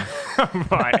isn't him.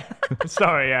 Right.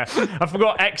 Sorry, yeah. I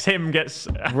forgot him gets.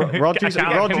 Rodri's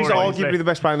accounted for, arguably the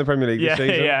best player in the Premier League Yeah, this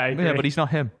season. yeah, I agree. Yeah, but he's not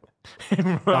him.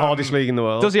 The hardest league in the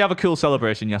world. Does he have a cool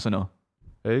celebration? Yes or no?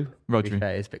 Who? To be Rodri.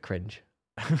 fair, it's a bit cringe.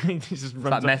 he just It's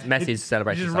runs like off, Messi's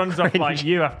celebration. he just It's runs like off like cringe.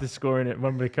 you after scoring at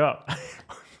Wembley Cup. I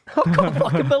can't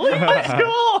fucking believe I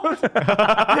scored.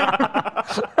 I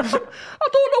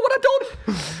don't know what I've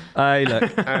done. Hey, look.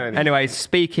 Anyway,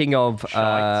 speaking of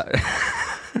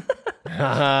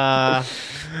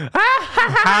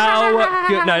how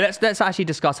good, no, let's actually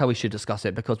discuss how we should discuss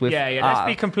it because we're let's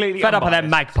be completely fed up of them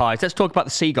unbiased. magpies. Let's talk about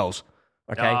the seagulls.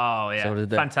 Okay. Oh yeah, So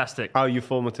fantastic. Oh, you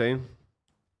former team.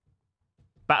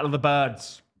 Battle of the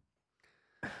Birds.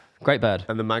 Great bird.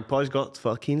 And the Magpies got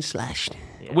fucking slashed.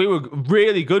 We were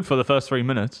really good for the first 3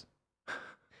 minutes.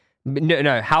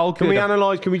 No. How Can good? we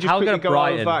analyse? Can we just how quickly good go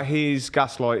Brighton? over his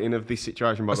gaslighting of this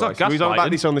situation? By It's the not way, so we was on gaslighting.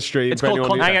 about this on the street. It's for called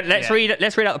anyone who- Hang on, let's read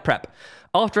out the prep.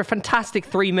 After a fantastic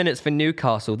 3 minutes for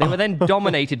Newcastle, they were then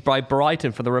dominated by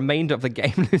Brighton for the remainder of the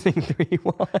game, losing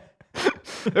 3-1.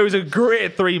 It was a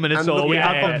great 3 minutes. And all. look We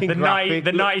at had that fucking The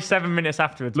graphic. 97 minutes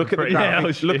afterwards. Look at were the pretty-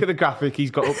 graphic. Look at the graphic.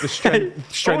 He's got up the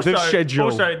strength of schedule.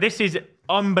 Also, this is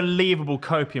unbelievable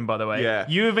copium, by the way. Yeah.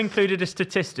 You have included a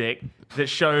statistic that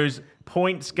shows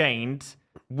points gained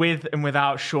with and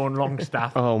without Sean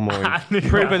Longstaff. Oh, my.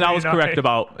 proven I was correct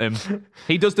about him.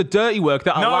 He does the dirty work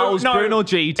that allows Bruno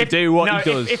G to do what he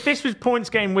does. If this was points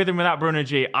gained with and without Bruno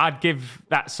G, I'd give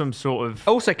that some sort of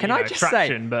Also, can I just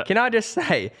traction,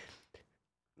 say,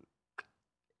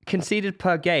 conceded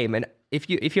per game, and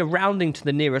if you're rounding to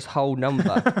the nearest whole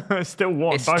number, still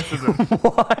won it's both of them.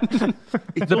 one.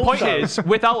 The point is,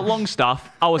 without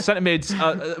Longstaff, our centre mids,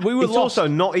 we were It's lost. also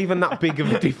not even that big of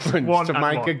a difference One to and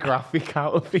make one. a graphic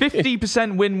out of it.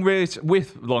 50% win rate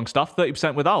with Longstaff,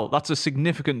 30% without. That's a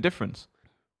significant difference.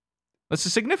 That's a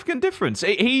significant difference.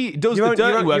 He does the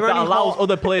dirty work that allows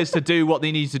other players to do what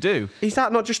they need to do. Is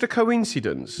that not just a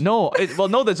coincidence? No,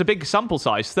 no, there's a big sample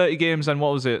size, 30 games, and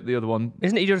what was it, the other one?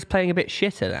 Isn't he just playing a bit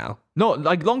shitter now? No,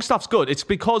 like Longstaff's good. It's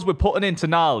because we're putting in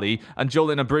Tonali and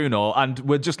Joelin and Bruno, and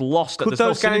we're just lost at Could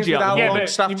those games without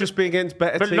Longstaff just be against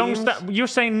better teams? But Longstaff, you're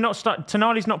saying not start.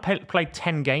 Tonali's not played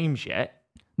 10 games yet.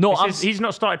 No, he's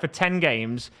not started for 10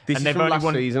 games, this and is they've from only last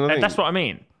won. Season, I think. That's what I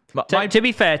mean. To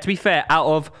be fair, out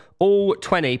of all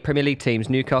 20 Premier League teams,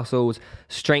 Newcastle's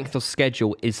strength of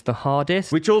schedule is the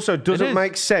hardest. Which also doesn't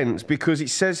make sense because it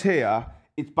says here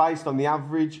it's based on the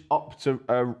average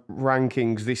Opta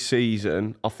rankings this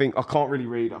season. I can't really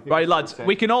read. Right, lads,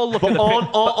 we can all look at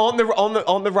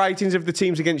on the ratings of the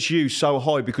teams against you so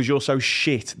high because you're so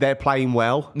shit. They're playing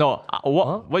well. No,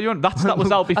 what you want? That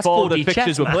was out before the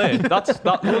fixtures were played. That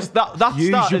stat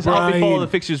is out before the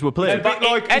fixtures were played.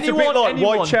 It's a bit like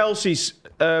why Chelsea's.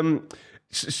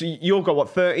 So you've got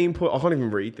 13 points? I can't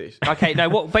even read this. Okay, no.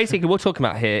 What basically we're talking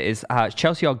about here is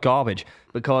Chelsea are garbage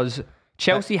because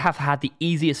Chelsea have had the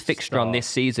easiest fixture on this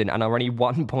season and are only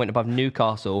 1 point above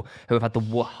Newcastle, who have had the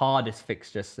hardest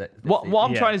fixtures. What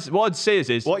I'd say is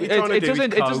it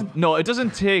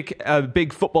doesn't take a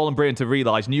big footballing brain to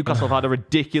realise Newcastle have had a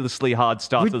ridiculously hard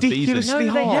start to the season. Ridiculously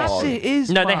hard. Yes, it is.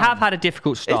 No, they have had a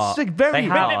difficult start. It's very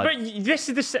hard. But this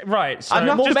is right. So And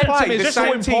momentum is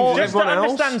so important. Just to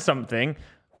understand something.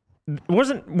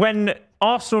 Wasn't when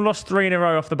Arsenal lost 3 in a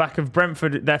row off the back of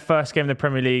Brentford, their first game in the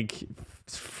Premier League,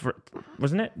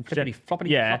 wasn't it?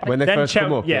 When they first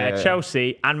come up.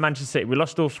 Chelsea and Manchester City. We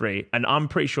lost all 3, and I'm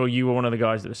pretty sure you were one of the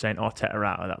guys that was saying Arteta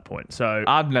out at that point. So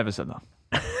I've never said that.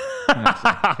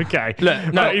 Okay.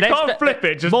 Look, no, you can't flip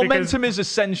it. Just momentum is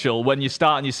essential when you're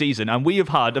starting your season, and we have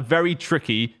had a very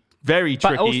tricky.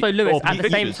 But also, Lewis, at the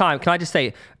same time, can I just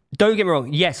say, don't get me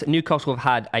wrong. Yes, Newcastle have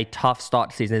had a tough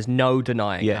start to the season. There's no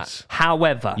denying that.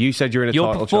 However, you said you're in a your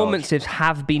title performances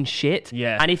have been shit.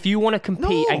 Yeah. And if you want to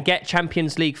compete and get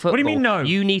Champions League football, what do you mean no?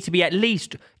 You need to be at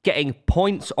least getting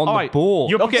points on the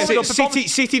board.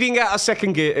 City didn't get a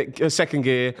second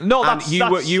gear. No,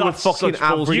 you were fucking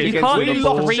average. You can't lose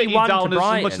 3-1 to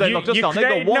Brighton. They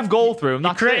got one goal through them.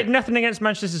 You created nothing against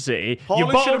Manchester City.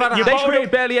 They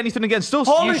created barely anything against us.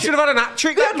 Haaland should have had an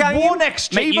hat-trick that game. 1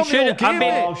 XG from the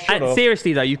game.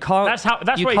 Seriously though, you can't.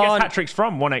 That's where you get hat-tricks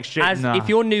from, 1 XG. If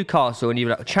you're Newcastle and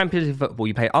you're like Champions League football,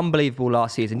 you played unbelievable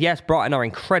last season. Yes, Brighton are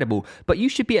incredible, but you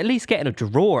should be at least getting a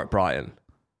draw at Brighton.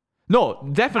 No,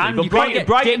 definitely. And but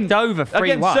Brighton dicked over 3-1.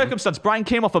 Against circumstance, Brighton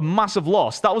came off a massive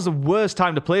loss. That was the worst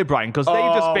time to play Brighton because they've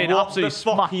just been absolutely smacked.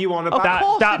 What the fuck are you on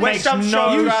about? That makes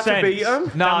no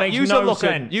sense. Nah, you're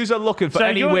looking for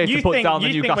any way to put down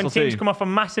the Newcastle team. You think when teams come off a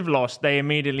massive loss, they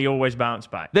immediately always bounce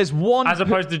back? There's one... As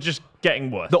opposed to just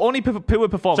getting worse. The only poor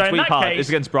performance we've had is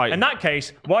against Brighton. In that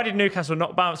case, why did Newcastle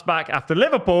not bounce back after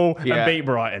Liverpool and beat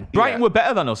Brighton? Brighton were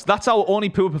better than us. That's our only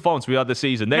poor performance we had this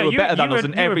season. They were better than us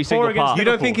in every single part. You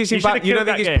don't think it's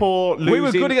poor losing? We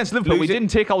were good against Liverpool. We didn't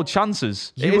take our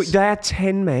chances. They had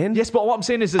 10 men. Yes, but what I'm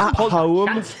saying is at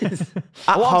home.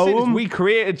 We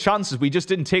created chances. We just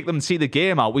didn't take them and see the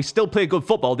game out. We still play good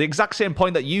football. The exact same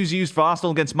point that you used for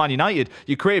Arsenal against Man United.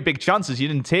 You created big chances. You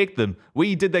didn't take them.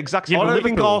 We did the exact same. I don't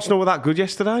think Arsenal were that good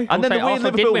yesterday. And then the way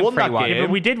Liverpool won that game. Yeah, but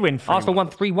we did win 3-1. Arsenal won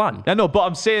 3-1. I know, but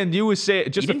I'm saying you were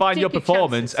justifying your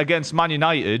performance against Man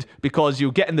United because you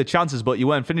were getting the chances, but you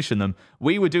weren't finishing them.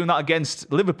 We were doing that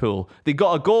against Liverpool. They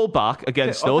got a goal back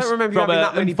against us from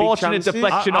an unfortunate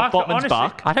deflection off Botman's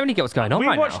back. I don't really get what's going on right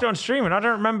now. We watched it on stream, and I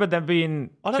don't remember there being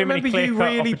too many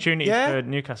clear-cut opportunities for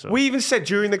Newcastle. We even said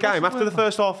during the game, after the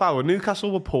first half hour,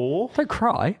 Newcastle were poor. Don't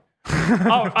cry.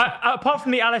 Apart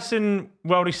from the Alisson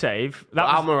worldie save, that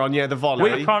was Almiron, the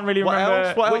volley. We can't really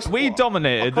remember. What else? We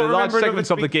dominated the large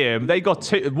segments of the game. They got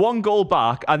 1 goal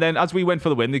back, and then as we went for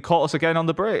the win, they caught us again on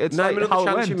the break. It's Name like another how chance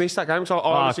it went. you missed that game. So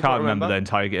I can't remember the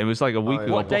entire game. It was like a week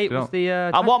ago. What date was the?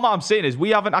 And what I'm saying is,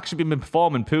 we haven't actually been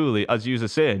performing poorly, as you were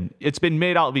saying. It's been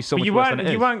made out to be so much worse than it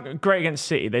is. You weren't great against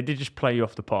City. They did just play you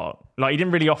off the park. Like you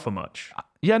didn't really offer much.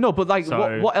 Yeah, no, but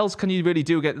what else can you really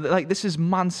do? This is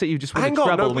Man City who just won a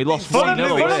treble and we lost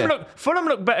 1-0. Fulham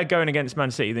looked better going against Man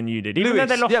City than you did, even though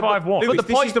they lost 5-1. But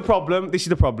this is the problem. This is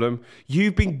the problem.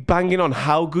 You've been banging on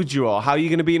how good you are, how you're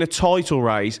going to be in a title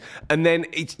race, and then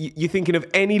you're thinking of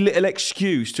any little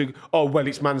excuse to,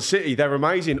 it's Man City, they're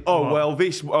amazing.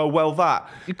 This, that.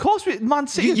 Of course, Man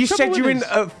City. You said you're in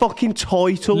a fucking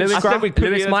title. Lewis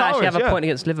might actually have a point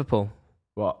against Liverpool.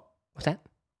 What? What's that?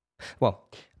 Well.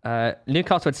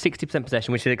 Newcastle had 60%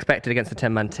 possession, which is expected against a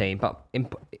 10-man team. But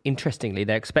interestingly,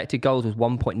 their expected goals was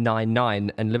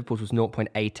 1.99 and Liverpool's was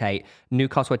 0.88.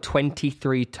 Newcastle had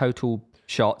 23 total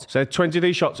shots. So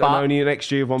 23 shots and only an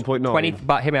XG of 1.9.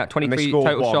 But hear me out, 23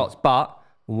 total shots, but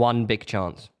one big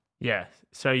chance. Yeah.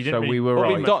 So you didn't. So we were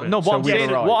right.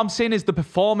 What I'm saying is the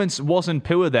performance wasn't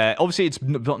poor there. Obviously, it's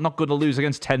not good to lose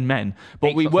against 10 men,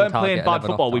 but we weren't playing bad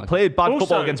football. We played bad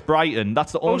football against Brighton.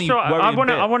 That's the only. Also, I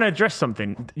want to address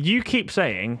something. You keep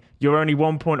saying you're only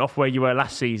 1 point off where you were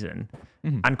last season,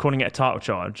 and calling it a title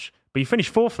charge. But you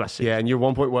finished 4th last season. Yeah, and you're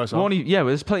 1 point worse off.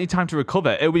 There's plenty of time to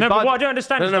recover. It'll be bad. But what I don't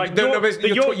understand is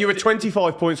you were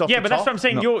 25 points off. Yeah, but that's what I'm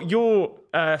saying. Your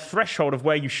threshold of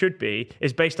where you should be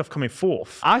is based off coming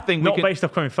 4th. I think not based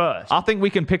off coming 1st. I think we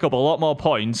can pick up a lot more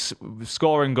points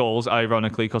scoring goals,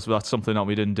 ironically, because that's something that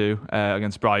we didn't do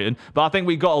against Brighton. But I think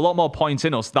we got a lot more points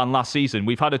in us than last season.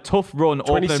 We've had a tough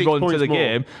opening run to the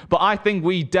game, but I think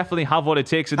we definitely have what it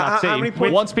takes in that team.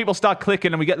 Once people start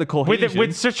clicking and we get the cohesion.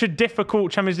 With such a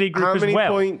difficult Champions League group as well.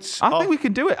 How many points? I think we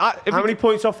can do it. How many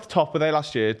points off the top were they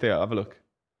last year? Theo, have a look.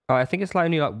 Oh, I think it's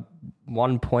only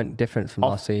 1 point difference from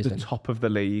last season. The top of the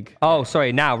league. Oh,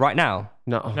 sorry. Right now.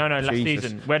 No, last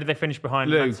season. Where did they finish behind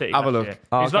Man City? Have a look. It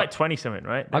was like 20 something,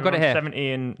 right? I got it here.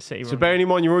 70 in City. So bearing in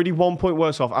mind, you're already 1 point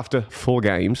worse off after 4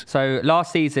 games. So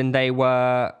last season they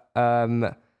were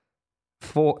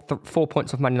 4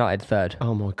 points off Man United, 3rd.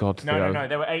 Oh my God. No.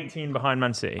 They were 18 behind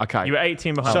Man City. Okay. You were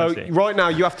 18 behind Man City. So right now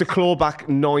you have to claw back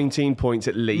 19 points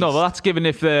at least. No, well, that's given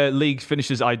if the league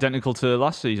finishes identical to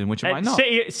last season, which it might not.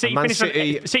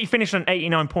 City finished on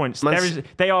 89 points.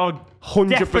 They are 100%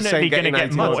 definitely going to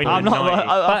get more.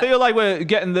 I feel like we're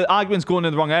getting the arguments going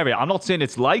in the wrong area. I'm not saying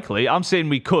it's likely. I'm saying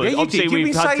we could. Yeah,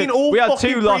 we had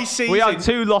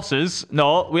 2 losses.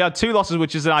 No, we had 2 losses,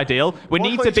 which is ideal. We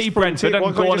need to beat Brentford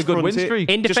and go on a good win streak.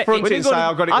 Just front it and say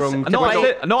I got it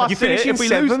wrong. You finish in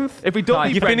 7th. If we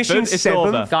don't beat Brentford, it's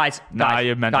over. Guys,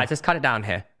 let's cut it down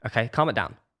here. Okay, calm it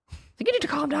down. I think you need to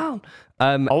calm down.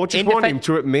 I just want him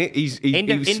to admit he's in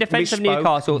defence of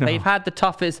Newcastle, they've had the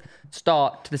toughest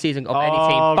start to the season of any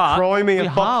team. But cry me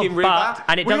a fucking river.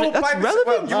 And it doesn't. That's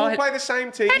relevant. You all play the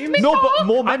same team. No, but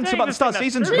momentum at the start of the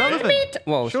season's relevant.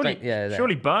 Well, surely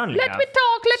Burnley. Let me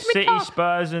talk. City,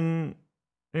 Spurs, and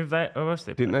who else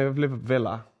they? Didn't they have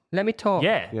Villa? Let me talk.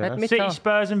 Yeah. Let me City, talk.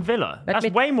 Spurs, and Villa. That's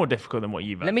way more difficult than what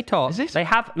you've had. Let me talk. They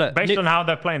have based on how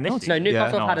they're playing this season.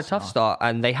 Newcastle have had a tough start,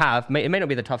 and they have. It may not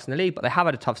be the toughest in the league, but they have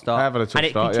had a tough start. And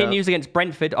it continues against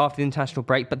Brentford after the international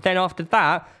break. But then after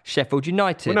that, Sheffield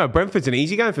United. Well, no, Brentford's an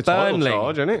easy game for title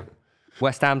charge, isn't it?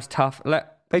 West Ham's tough.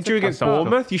 They drew against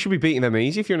Bournemouth. You should be beating them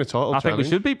easy if you're in a title challenge. I think we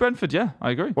should beat Brentford. Yeah,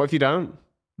 I agree. What if you don't?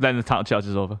 Then the title charge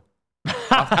is over.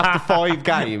 After 5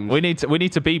 games, we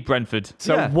need to beat Brentford.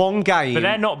 So 1 game, but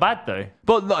they're not bad though.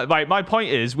 But right, my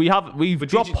point is we've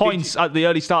dropped points at the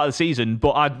early start of the season,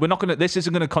 but we're not going to. This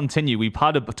isn't going to continue. We've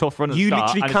had a tough run at the start.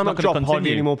 You literally cannot drop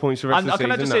hardly any more points for the rest of the season.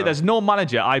 Can I just say, there's no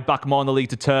manager I back more in the league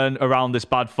to turn around this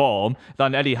bad form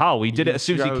than Eddie Howe. He did it as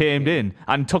soon as he came in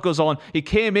and took us on. He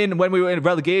came in when we were in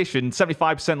relegation,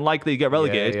 75% likely to get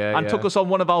relegated, and took us on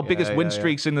one of our biggest win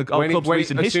streaks in the club's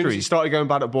recent history. As soon as he started going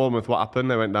bad at Bournemouth, what happened?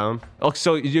 They went down. Oh,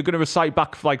 so you're going to recite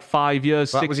back for like 5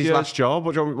 years, 6 years? That was his last job?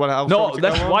 What else? No,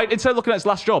 instead of looking at his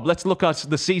last job, let's look at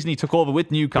the season he took over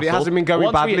with Newcastle. But it hasn't been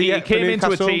going badly yet. He came into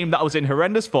a team that was in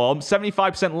horrendous form,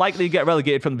 75% likely to get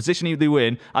relegated from the position they were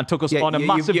in, and took us on a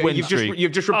massive win streak.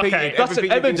 You've just repeated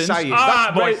everything you've been saying.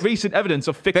 That's recent evidence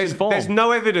of fixing form. There's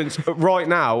no evidence right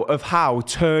now of how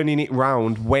turning it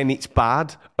round when it's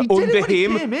bad. Under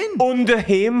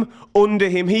him,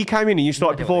 he came in and you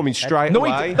started performing straight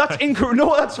away. That's incorrect.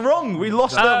 No, that's wrong. We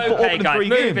lost them for opening 3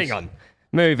 games.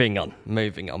 Moving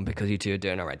on, because you two are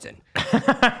doing all right then.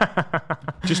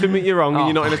 Just admit you're wrong and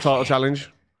you're not in a title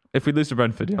challenge. If we lose to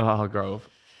Brentford, yeah. Oh, Grove.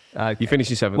 You finish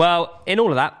your 7th. Well, in all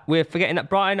of that, we're forgetting that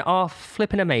Brighton are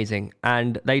flipping amazing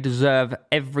and they deserve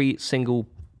every single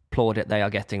plaudit they are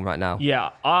getting right now.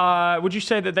 Yeah. Would you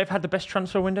say that they've had the best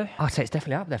transfer window? I'd say it's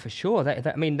definitely up there for sure. They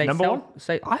Number one?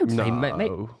 I would say,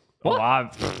 mate.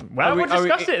 What? We'll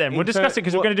discuss it then. We'll discuss it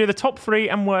because we're going to do the top 3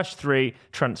 and worst 3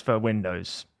 transfer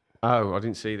windows. Oh, I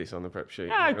didn't see this on the prep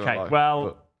sheet.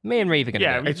 Okay, me and Reeve are going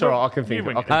to do it. It's all right. I can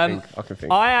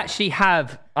think. I actually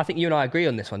have. I think you and I agree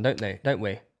on this one, don't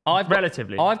we? I've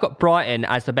got Brighton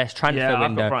as the best transfer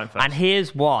window, and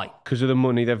here's why. Because of the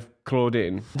money they've clawed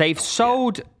in. They've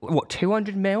sold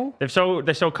 200 mil. They sold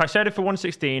Caicedo for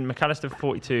 116, McAllister for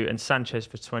 42, and Sanchez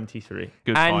for 23.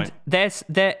 Good point. And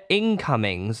their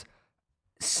incomings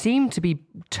seem to be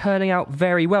turning out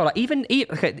very well. Like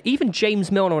even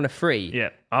James Milner on a free. Yeah,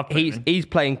 he's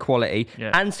playing quality.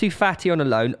 Yeah. Ansu Fati on a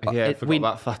loan. Yeah, I forgot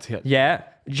about Fati. Yeah,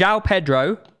 João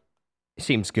Pedro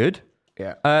seems good.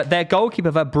 Yeah. Their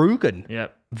goalkeeper Verbruggen. Yeah.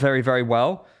 Very, very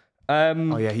well.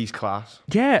 Oh yeah, he's class.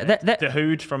 Yeah, De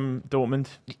Hood from Dortmund.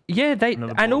 yeah.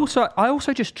 I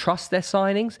also just trust their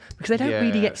signings because they don't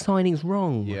really get signings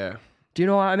wrong. Yeah. Do you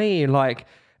know what I mean? Like,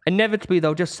 inevitably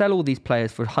they'll just sell all these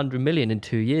players for 100 million in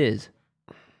 2 years.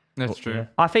 That's true.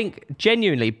 I think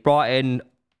genuinely Brighton.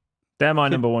 They're my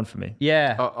number one for me.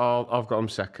 Yeah. I've got him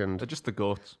second. They're just the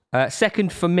goats.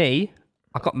 Second for me,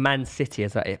 I've got Man City.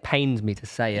 It pains me to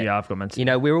say it. Yeah, I've got Man City. You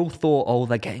know, we all thought,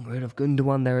 they're getting rid of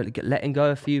Gundogan. They're letting go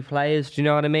a few players. Do you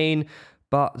know what I mean?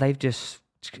 But they've just.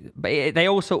 They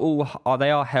also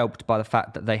they are helped by the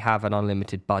fact that they have an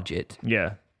unlimited budget.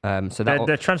 Yeah. So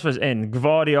their transfers in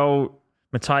Gvardiol,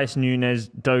 Matthias Nunes,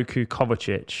 Doku,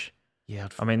 Kovacic. Yeah.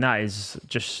 I mean, that is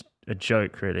just a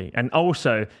joke, really. And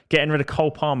also, getting rid of Cole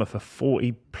Palmer for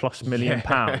 £40+ million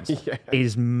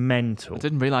is mental. I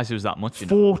didn't realise it was that much.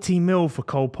 40 mil for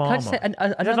Cole Palmer. Can I just say,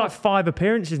 He had like 5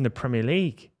 appearances in the Premier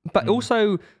League. But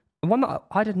also, one that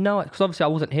I didn't know, because obviously I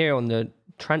wasn't here on the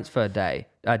transfer day,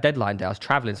 deadline day. I was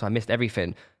travelling, so I missed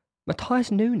everything.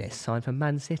 Matthias Nunes signed for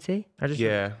Man City.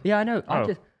 Yeah, I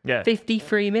know. Yeah.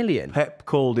 53 million. Pep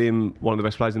called him one of the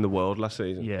best players in the world last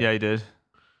season. Yeah, he did.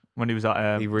 When he was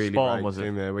at he really Spartan, rates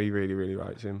him. Yeah, he really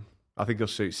rates him. I think he'll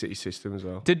suit City's system as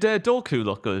well. Did Doku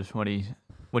look good when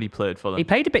he played for them? He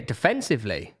played a bit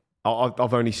defensively.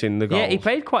 I've only seen the goals. Yeah, he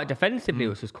played quite defensively,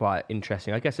 which was quite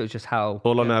interesting. I guess it was just how...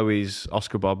 All I know is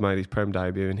Oscar Bob made his Prem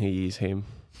debut and he is him.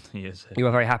 He is. You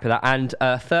were very happy with that. And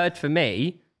third for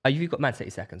me... you've got Man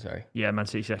City second, sorry. Yeah, Man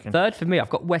City second. Third for me, I've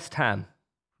got West Ham.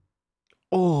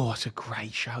 Oh, it's a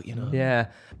great shout, you know. Yeah,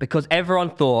 because everyone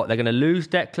thought they're going to lose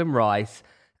Declan Rice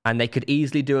and they could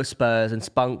easily do a Spurs and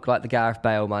spunk like the Gareth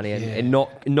Bale money and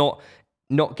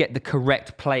not get the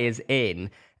correct players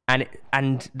in. And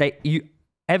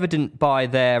evident by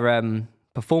their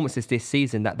performances this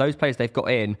season that those players they've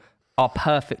got in are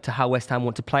perfect to how West Ham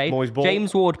want to play.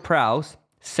 James Ward-Prowse,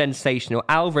 sensational.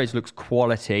 Alvarez looks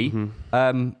quality.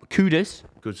 Kudus,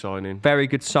 good signing. very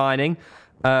good signing.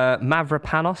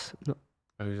 Mavropanos,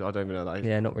 I don't even know that.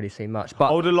 yeah, not really seen much.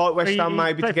 But I would have liked West Ham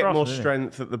maybe to played get for more Arsenal,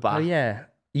 strength at the back.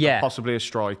 yeah. Possibly a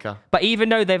striker. But even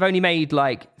though they've only made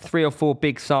like 3 or 4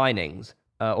 big signings,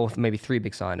 or maybe 3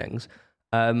 big signings,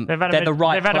 they're the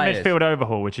right players. They've had a midfield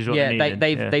overhaul, which is what they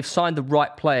needed. They've signed the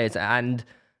right players, and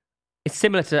it's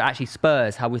similar to actually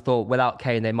Spurs, how we thought without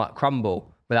Kane they might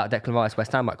crumble, without Declan Rice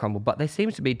West Ham might crumble, but they seem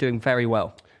to be doing very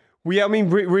well. Well, yeah, I mean,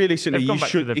 realistically, you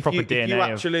should.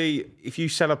 If you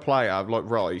sell a player like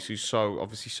Rice, who's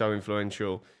obviously so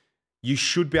influential, you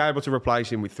should be able to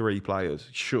replace him with 3 players.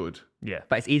 Should. Yeah,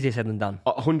 but it's easier said than done.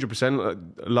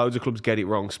 100%. Loads of clubs get it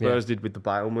wrong. Spurs did with the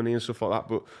Bale money and stuff like that,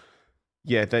 but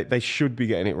yeah, they should be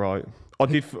getting it right.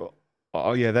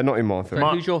 They're not in my third.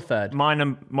 Who's your third? My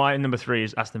number 3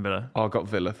 is Aston Villa. I got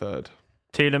Villa third.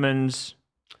 Tielemans,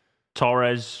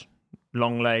 Torres,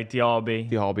 Longley, Diaby,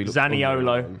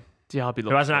 Zaniolo. Diaby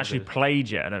who hasn't actually played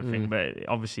yet, I don't think, but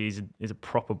obviously he's a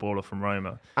proper baller from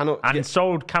Roma. And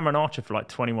sold Cameron Archer for like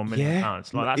 £21 million.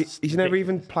 Like, he's never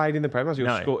even played in the Premier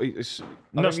League.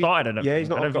 Not started, I don't think. He's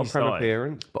not got a Premier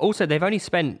appearance. But also, they've only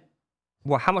spent...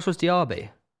 Well, how much was Diaby?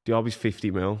 Diaby's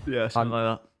 50 mil. Yeah, something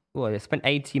like that. Well, they spent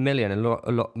 80 million, and a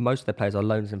lot. Most of their players are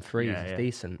loans and frees. It's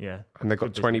decent. Yeah. And they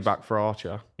got 20 back for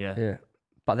Archer. Yeah.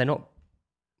 But they're not...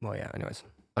 Well, yeah, anyways.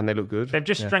 And they look good. They've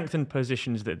just strengthened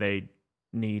positions that they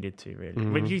needed to, really.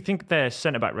 But do you think their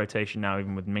centre-back rotation now,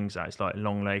 even with Mings out, it's like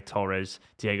Longley, Torres,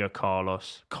 Diego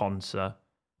Carlos, Konsa,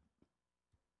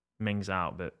 Mings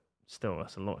out, but still,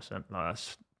 that's a lot of centre. Like,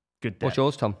 that's good depth. What's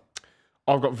yours, Tom?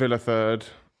 I've got Villa third,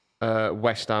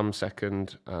 West Ham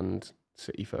second, and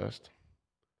City first.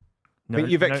 I think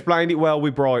you've explained it well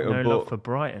with Brighton. No but love for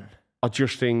Brighton. I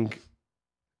just think,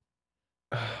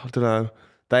 I don't know,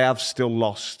 they have still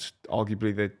lost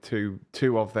arguably the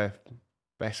two of their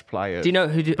best players. Do you know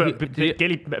who? Billy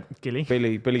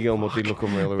Gilmore did look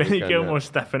unreal. Billy Gilmore's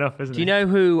stepping up, isn't he? Do you know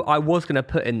who I was going to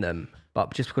put in them,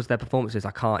 but just because of their performances,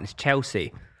 I can't. It's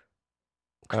Chelsea.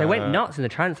 Because they went nuts in the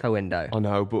transfer window. I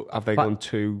know, but have they gone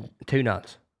too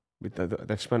nuts?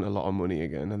 They've spent a lot of money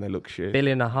again, and they look shit. $1.5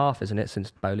 billion, isn't it,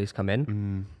 since Bowley's come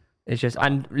in? It's just,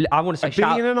 and I want to say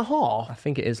 $1.5 billion. I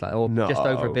think it is just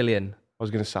over $1 billion. I was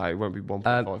going to say it won't be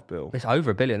 1.5 bill. It's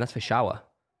over $1 billion. That's for Shower.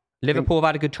 Liverpool have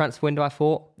had a good transfer window, I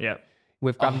thought. Yeah.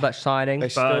 With Gravenberch signing. They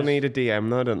still need a DM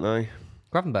though, don't they?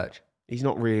 Gravenberch? He's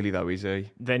not really though, is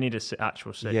he? They need an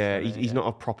actual sitter. Yeah, he's not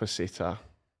a proper sitter.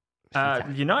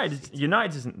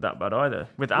 United isn't that bad either.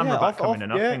 With Amrabat coming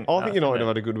in, I think United have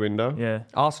had a good window. Yeah.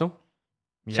 Arsenal?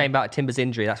 Yeah. Shame about Timber's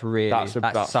injury.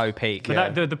 That's so peak.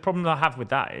 But the problem that I have with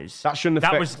that is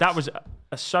that was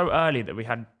so early that we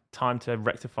had time to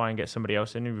rectify and get somebody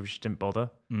else in. We just didn't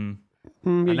bother.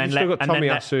 And then still got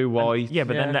Tomiyasu, White. Yeah,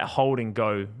 but then let Holding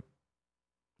go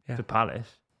to Palace.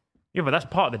 Yeah, but that's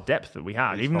part of the depth that we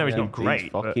have, even though he's not great.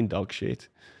 He's fucking dog shit.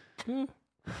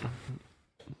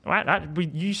 Right,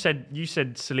 you said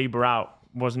Saliba out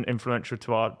wasn't influential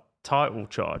to our title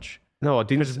charge. No, I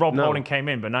didn't. Because Rob Holding came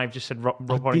in, but now you've just said Rob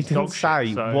Holding's didn't dog say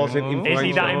shit. So wasn't influential. Is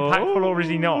he that impactful or is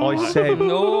he not? I said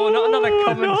No, not another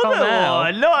comment on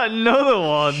that. Not another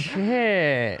one.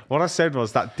 Shit. what I said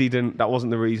was that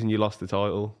wasn't the reason you lost the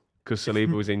title because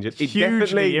Saliba was injured. It Hugely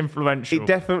definitely influential. It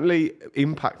definitely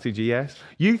impacted you. Yes,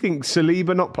 you think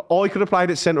Saliba I could have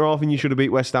played at centre half and you should have beat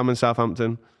West Ham and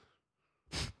Southampton.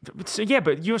 So yeah,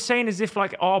 but you're saying as if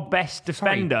like our best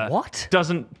defender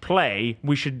doesn't play,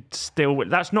 we should still.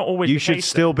 That's not always. You the should case,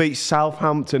 still beat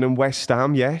Southampton and West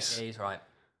Ham. Yes. Yeah, he's right.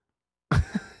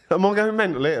 Am I going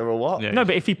mental here or what? Yeah. No,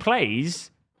 but if he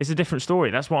plays, it's a different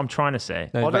story. That's what I'm trying to say.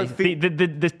 No, I don't think.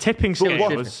 The tipping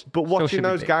scale was. But watching should be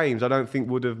those big. games, I don't think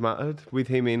would have mattered with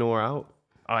him in or out.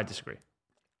 I disagree.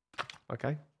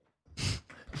 Okay.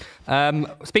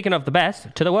 Speaking of the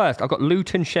best to the worst, I've got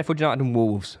Luton, Sheffield United, and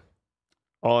Wolves.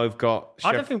 I've got.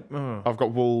 I don't think. I've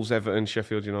got Wolves, Everton,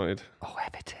 Sheffield United. Oh,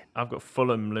 Everton. I've got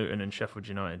Fulham, Luton, and Sheffield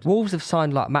United. Wolves have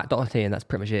signed like Matt Doherty, and that's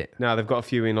pretty much it. Now they've got a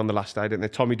few in on the last day, didn't they?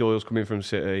 Tommy Doyle's coming from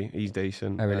City. He's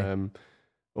decent. Oh, really?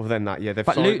 Other than that, yeah, they've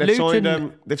But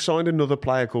signed. They've signed another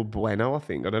player called Bueno. I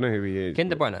think I don't know who he is,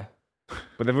 Kinder Bueno.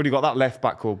 but they've already got that left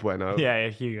back called Bueno. Yeah,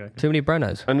 Hugo. Too many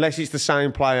Brenos. Unless it's the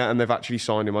same player and they've actually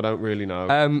signed him, I don't really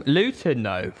know. Luton,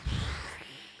 though.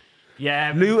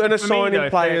 Yeah, Luton are for me, signing though,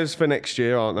 if players for next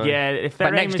year, aren't they? Yeah, if their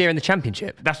But aim next is, year in the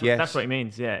Championship. that's Yes. what it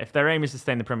means. Yeah, if their aim is to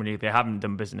stay in the Premier League, they haven't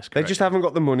done business They correctly. just haven't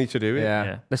got the money to do it.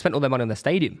 Yeah. They spent all their money on their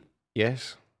stadium.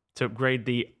 Yes. to upgrade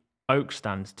the Oak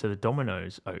stands to the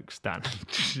Domino's Oak stand.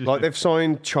 Like they've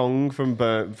signed Chong from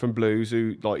Blues,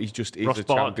 who like he's just is Ross a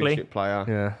Barkley. championship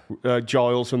player.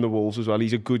 Giles from the Wolves as well.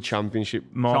 He's a good championship.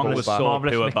 Chong Marvellous, was so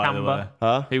marvellous poor, by the Nakamba. way.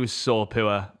 Huh? He was so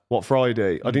poor. What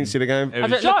Friday? I didn't see the game. It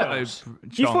Was was it Giles?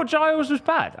 You Chong. thought Giles was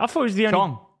bad? I thought it was the only...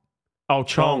 Chong. Oh,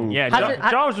 Chong. Yeah,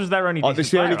 Giles was their only decent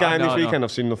It's the only player, game right? this weekend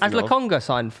I've seen nothing Has of. Lokonga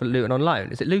signed for Luton on loan?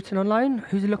 Is it Luton on loan?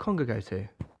 Who did Lokonga go to?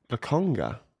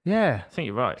 Lokonga? Yeah. I think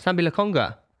you're right. Sambi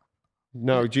Lokonga.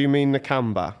 No, do you mean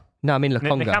Nakamba? No, I mean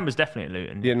Lokonga. Nakamba's definitely at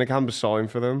Luton. Yeah, Nakamba's signed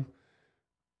for them.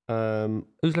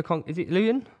 Who's Lokonga? Is it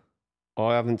Luton?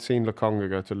 I haven't seen Lokonga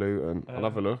go to Luton. I'll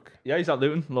have a look. Yeah, he's at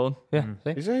Luton, loan. Yeah.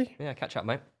 See? Is he? Yeah, catch up,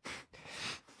 mate.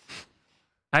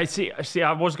 I see.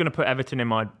 I was going to put Everton in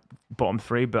my bottom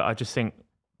three, but I just think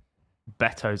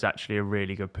Beto's actually a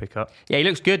really good pickup. Yeah, he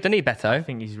looks good, doesn't he, I Beto?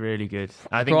 think he's really good.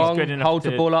 I think Strong, he's good enough holds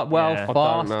to, the ball up well, yeah. I don't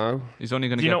fast. know. He's only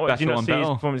going to Do you get not better see and his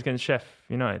better. performance against Sheffield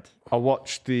United? I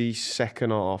watched the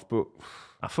second half, but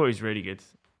I thought he was really good.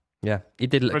 Yeah, he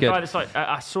did look For a good. guy that's like,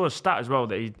 I saw a stat as well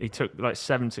that he took like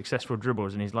 7 successful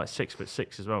dribbles and he's like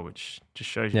 6'6" as well, which just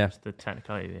shows you Yeah. just the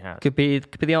technicality he has. Could be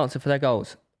the answer for their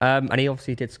goals. And he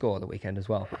obviously did score at the weekend as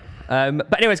well.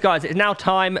 But anyways, guys, it's now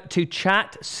time to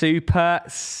chat Super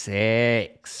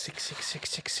 6.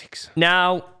 6.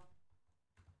 Now,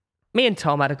 me and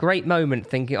Tom had a great moment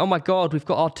thinking, oh my God, we've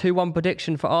got our 2-1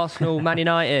 prediction for Arsenal, Man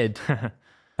United.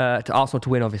 To Arsenal to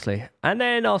win, obviously. And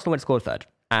then Arsenal went and scored third.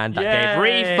 And that gave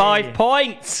Reeve Yay. 5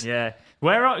 points. Yeah.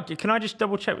 Can I just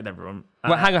double check with everyone?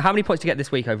 Well, hang on, how many points did you get this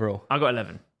week overall? I got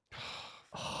 11.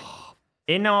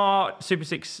 In our Super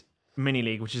 6 mini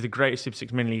league, which is the greatest Super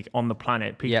 6 mini league on the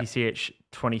planet, PTCH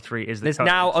 23 is the There's code.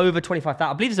 now over 25,000.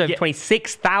 I believe there's over Yeah.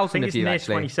 26,000 I think of it's you, near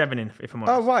actually. 27 if I'm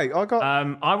honest. oh wait, I got.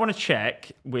 I want to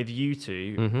check with you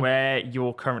two Mm-hmm. where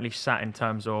you're currently sat in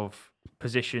terms of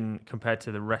position compared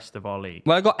to the rest of our league.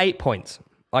 Well, I got 8 points.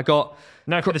 I got...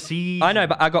 No, for the season. I know,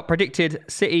 but I got predicted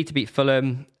City to beat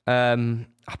Fulham. I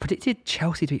predicted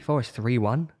Chelsea to beat Forest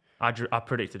 3-1. I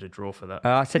predicted a draw for that.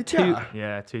 I said Did ya?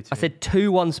 Yeah, 2-2. I said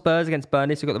 2-1 Spurs against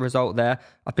Burnley, so I got the result there.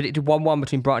 I predicted 1-1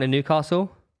 between Brighton and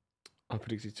Newcastle. I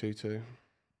predicted 2-2.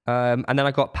 And then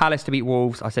I got Palace to beat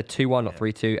Wolves. I said 2-1, not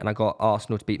 3-2. And I got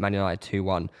Arsenal to beat Man United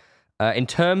 2-1. In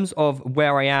terms of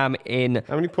where I am in...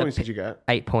 How many points did you get?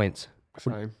 8 points.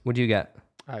 Same. What do you get?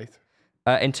 8.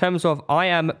 In terms of I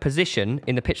am position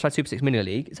in the Pitchside Super 6 Mini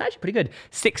League, it's actually pretty good.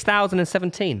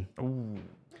 6,017.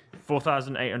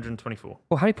 4,824.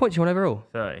 Well, how many points do you want overall?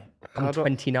 30. I'm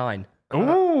 29.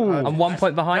 Ooh. I'm 1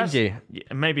 point behind That's- you.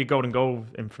 yeah, maybe a golden goal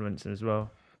influence as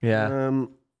well. Yeah.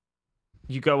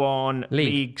 You go on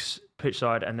League. leagues, pitch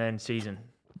side, and then season.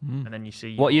 And then you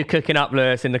see... What are you cooking up,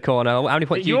 Lewis, in the corner? How many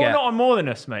points do you You're get? not on more than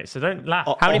us, mate, so don't laugh.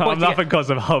 How many points do you Nothing because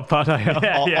of how bad I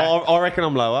am. I reckon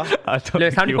I'm lower.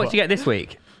 Lewis, how many points do you get this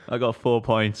week? I got 4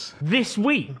 points. This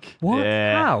week? What?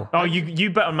 Yeah. How? Oh, you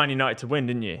bet on Man United to win,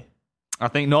 didn't you? I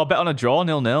think, no, I bet on a draw,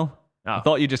 0-0. Oh. I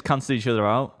thought you just cancelled each other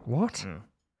out. What?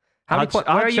 I had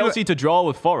Chelsea to draw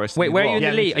with Forest. Wait, where are you in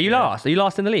the league? Are you last? Are you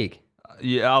last in the league?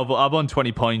 Yeah, I've won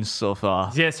 20 points so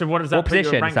far. Yeah, so what does that What put you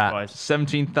position is that? rank-wise?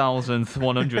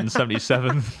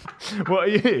 17,177. What are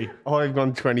you? I've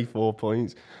gone 24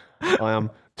 points. I am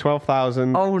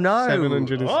 12,000. Oh, no.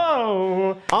 700.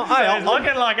 Whoa! I'm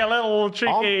looking like a little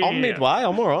cheeky. I'm midway.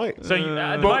 I'm all right. So,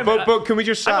 at the moment, But can we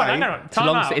just say? hang on. Time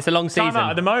out. it's a long Time season. out.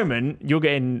 At the moment, you're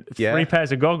getting 3 Yeah.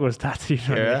 pairs of goggles tattooed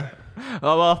on you. Yeah.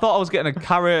 Oh, well, I thought I was getting a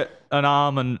carrot, an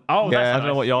arm, and Oh, that's Yeah. nice. I don't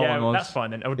know what your one was. That's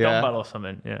fine then. A Yeah. dumbbell or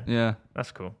something. Yeah. Yeah.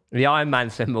 That's cool. The Iron Man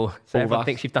symbol. So everyone that.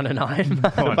 thinks you've done an Iron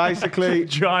Man. So basically,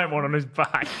 Giant one on his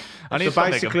back. I need so to make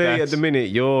a basically, bet. at the minute,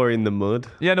 you're in the mud.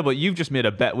 Yeah, no, but you've just made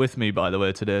a bet with me, by the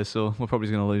way, today, so we're probably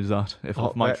going to lose that if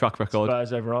off my bet? track record.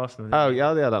 Spurs over Arsenal. Oh,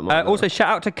 yeah, that might. Also, shout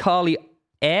out to Carly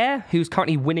Air, who's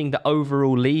currently winning the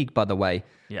overall league, by the way.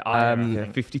 Yeah,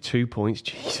 Yeah, 52 points.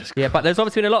 Jesus. Yeah, but there's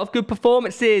obviously been a lot of good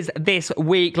performances this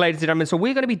week, ladies and gentlemen. So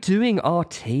we're going to be doing our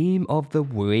team of the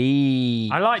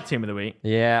week. I like Team of the Week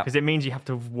Yeah. because it means you have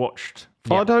to have watched.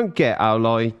 I don't get how,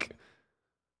 like,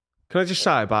 can I just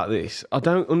say about this? I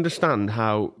don't understand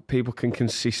how people can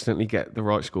consistently get the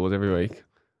right scores every week.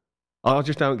 I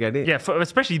just don't get it. Yeah,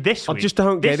 especially this week. I just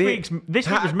don't get it. This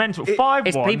week was mental. It- 5-1.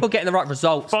 It's people getting the right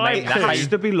results, Five mate. two. That's It how has you...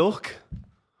 to be luck.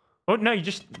 Oh, no, you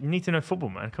just need to know football,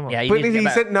 man. Come on. Yeah, you But need to it get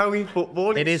better. isn't knowing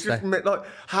football. It It's is, just though. like,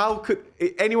 how could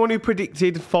anyone who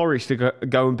predicted Forest to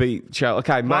go and beat Chelsea?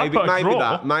 Okay, Well, I maybe put a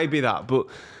draw. that, but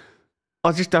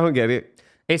I just don't get it.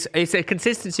 It's a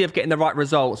consistency of getting the right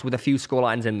results with a few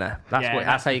scorelines in there. That's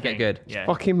That's how the you get thing. good. Yeah.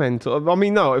 Fucking mental. I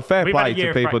mean, no, fair We've had play a year to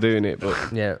of people practice. doing it,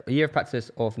 but Yeah, a year of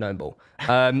practice of knowing ball.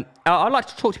 I'd like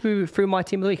to talk to you through my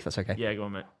team of the week, if that's okay. Yeah, go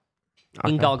on, mate.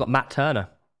 In goal, I got Matt Turner.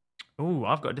 Ooh,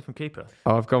 I've got a different keeper.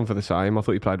 I've gone for the same. I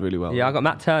thought you played really well. Yeah, I got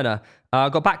Matt Turner. I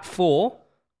got back 4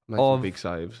 Made some of... big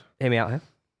saves. Hear me out here.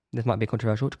 This might be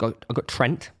controversial. I got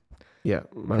Trent, Yeah,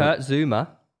 Kurt Zuma,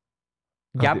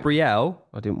 Gabriel,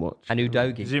 I didn't watch. and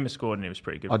Udogi. Zuma scored and it was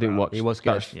pretty good. I didn't watch. He was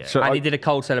good. That's- Yeah. So And I, he did a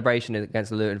cold celebration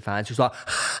against the Luton fans. He was like,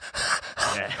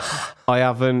 Yeah. I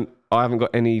haven't got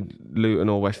any Luton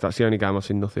or West. That's the only game I've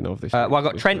seen nothing of this. well, I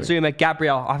got this Trent week. Zuma,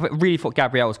 Gabriel. I really thought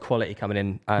Gabriel was quality coming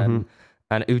in.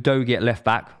 And Udogi at left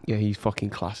back. Yeah, he's fucking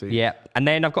classy. Yeah. And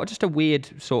then I've got just a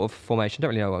weird sort of formation. Don't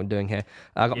really know what I'm doing here.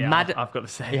 I got I've got the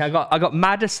same. Yeah, I got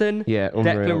Maddison, Yeah,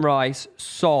 unreal. Declan Rice,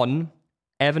 Son,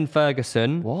 Evan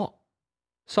Ferguson. What?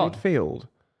 Son. Midfield. You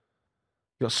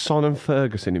got Son and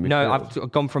Ferguson in midfield. No,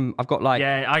 I've gone from. I've got like.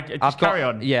 Yeah, just I've carry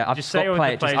got, on. Yeah, I've just got say all the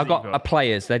players. players I've that got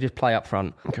players. They just play up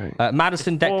front. Okay.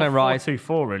 Maddison, Declan Rice.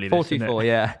 4-2-4 really. This, isn't it? 4-2-4,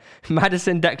 yeah.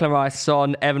 Maddison, Declan Rice,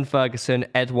 Son, Evan Ferguson,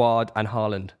 Edward, and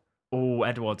Haaland. Oh,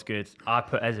 Edward's good. I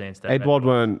put Eze instead. Edward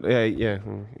weren't. Yeah.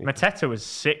 Mateta was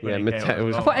sick when Yeah, he came Mateta on.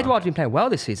 was- I thought Edward's been playing well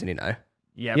this season, you know.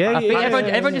 Yeah, Yeah, but I yeah, think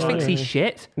yeah, Everyone just yeah, thinks yeah. he's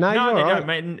shit. No, he's No, all they right. don't,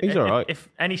 mate. He's all right. If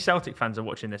any Celtic fans are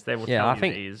watching this, they will Yeah, tell I you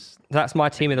think that he's... that's my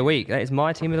team of the week. That is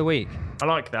my team of the week. I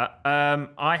like that.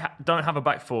 I don't have a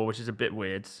back four, which is a bit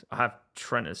weird. I have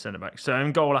Trent as centre back. So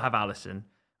in goal, I have Alisson.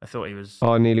 I thought he was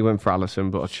I nearly went for Alisson,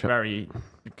 but very...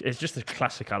 It's just a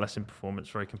classic Alisson performance,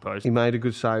 very composed. he made a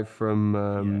good save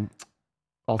from.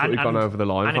 I thought he'd gone over the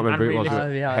line. I can't remember who it was.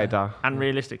 really- Header. And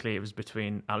realistically, it was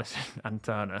between Alisson and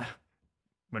Turner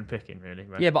when picking, really.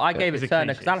 Right? Yeah, but I gave It's it a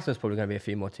Turner clean because sheet. Alisson's probably going to be a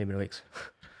few more team of the weeks.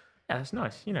 Yeah, that's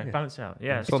nice. You know, balance out.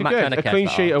 Yeah, it's Well, It's Matt good. Turner A cares clean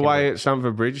about sheet our team. away at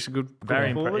Stamford Bridge. It's a good.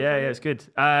 very forward. impressive. Yeah, it's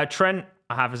good. Trent,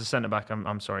 I have as a centre back.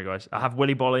 I'm sorry, guys. I have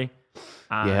Willy Bolly.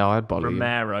 Yeah, I had Bolly.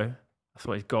 Romero. I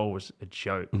thought his goal was a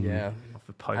joke. Yeah. Off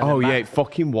the post. Oh yeah, it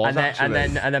fucking was. And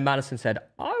then Madison said,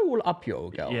 I will up your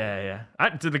goal. Yeah.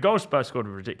 The goals Spurs scored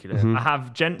were ridiculous. Mm-hmm. I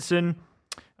have Jensen.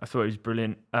 I thought he was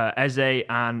brilliant. Eze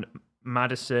and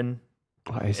Madison.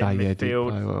 Eze, yeah, did play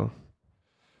midfield. well.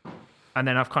 And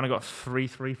then I've kind of got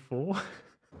 3-3-4.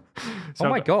 Oh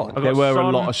my God. I've got There were Son, a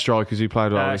lot of strikers who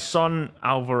played well. Son,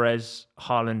 Alvarez,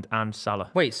 Haaland, and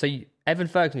Salah. Wait, so Evan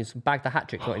Ferguson has bagged the hat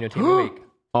trick not in your team of the week?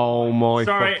 Oh my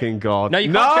Sorry. fucking god! No, you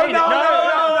can't say it. No.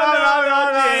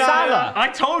 Salah. I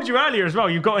told you earlier as well.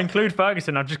 You've got to include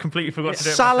Ferguson. I just completely forgot to do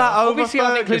it. Salah myself. over Obviously,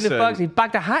 I'm including Ferguson. Ferguson. He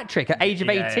bagged a hat trick at age of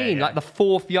 18, yeah. like the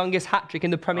 4th youngest hat trick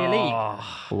in the Premier League.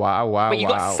 Wow! But you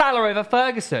got Salah over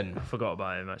Ferguson. I forgot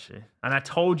about him actually, and I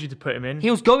told you to put him in.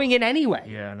 He was going in anyway.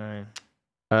 Yeah, I know.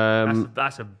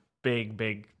 That's a big.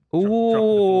 Dropping the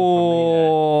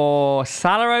ball Oh,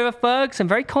 Salah over Ferguson.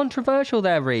 Very controversial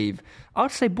there, Reeve. I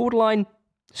would say borderline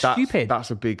stupid.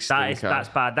 That's a big from me. stinker. That's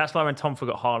bad. That's like when Tom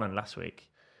forgot Haaland last week.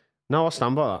 No, I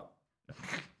stand by that.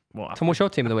 What? Tom, what's your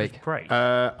team of the week? Great.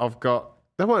 I've got.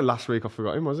 That wasn't last week. I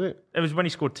forgot him, was it? It was when he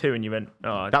scored 2 and you went,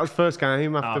 oh, That was first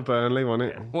game after Burnley,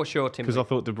 wasn't it? What's your team of Because the I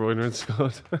thought De Bruyne had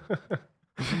scored.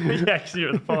 Yeah, because you're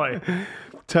at the party.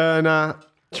 Turner,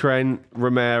 Trent,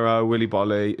 Romero, Willy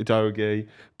Bolly, Udogie,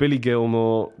 Billy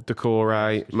Gilmore,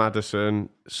 Decore, Maddison,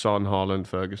 Son, Haaland,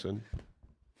 Ferguson.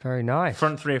 Very nice.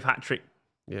 Front three of hat-trick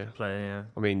Yeah. player, yeah.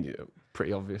 I mean,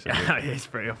 pretty obvious. Isn't it? It's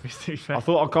pretty obvious, to be fair.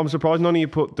 I'm surprised none of you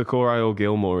put Decore or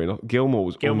Gilmore in. Gilmore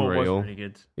was unreal. Was really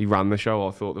good. He ran the show,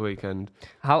 I thought, the weekend.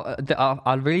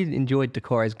 I really enjoyed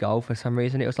Decore's goal for some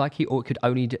reason. It was like he could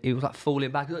only. It was like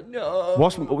falling back. Like, no.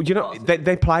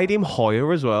 They played him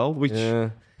higher as well, which. Yeah.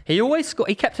 He always scored.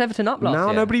 He kept Everton up last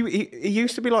year. No, but he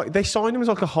used to be like they signed him as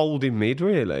like a holding mid,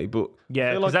 really. But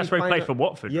yeah, because that's where he played for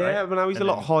Watford. Yeah, right? but now he's a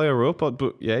lot higher up.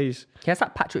 But yeah, he has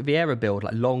that Patrick Vieira build,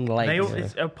 like long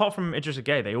legs. Apart from Idrissa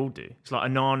Gueye, they all do. It's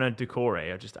like Onana, Decore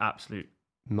are just absolute.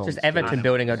 Just Everton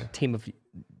building a team of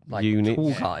like units.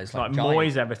 Tall guys, like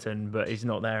Moyes Everton, but he's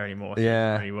not there anymore. So yeah,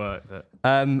 it doesn't really work. But.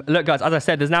 Look, guys, as I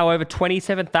said, there's now over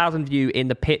 27,000 of you in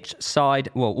the pitch side.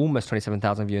 Well, almost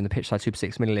 27,000 of you in the pitch side Super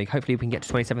 6 Mini League. Hopefully, we can get to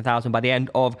 27,000 by the end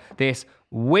of this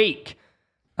week.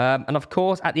 And of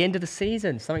course, at the end of the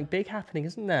season, something big happening,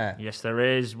 isn't there? Yes, there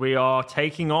is. We are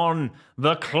taking on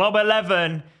the Club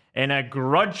 11 in a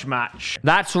grudge match.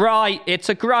 That's right. It's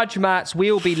a grudge match.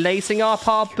 We'll be lacing up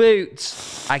our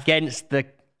boots against the...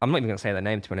 I'm not even going to say their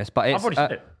name, to be honest, but it's... I've already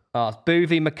said it. It's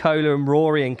Boovy, McCullough and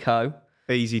Rory and co.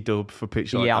 Easy dub for pitch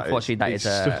side. Yeah, unfortunately, that is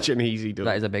such an easy dub.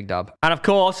 That is a big dub. And of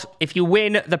course, if you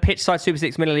win the pitch side Super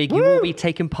 6 Mini League, you will be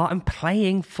taking part in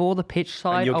playing for the pitch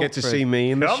side. And you'll get to see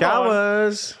me in the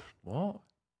showers. What?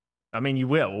 I mean, you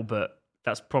will, but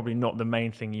that's probably not the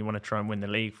main thing you want to try and win the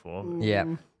league for. Yeah.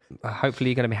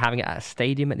 Hopefully you're going to be having it at a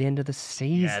stadium at the end of the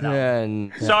season. Yeah.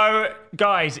 So,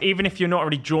 guys, even if you're not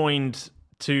already joined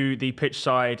to the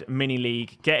Pitchside Mini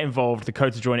League, get involved. The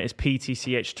code to join it is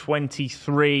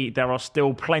PTCH23. There are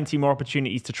still plenty more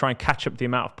opportunities to try and catch up the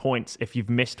amount of points if you've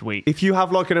missed week. If you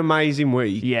have like an amazing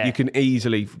week, you can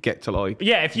easily get to like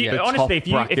if you honestly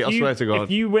if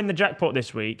you win the jackpot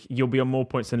this week, you'll be on more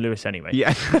points than Lewis anyway.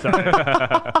 Yeah. So.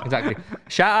 Exactly.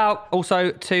 Shout out also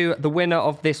to the winner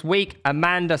of this week,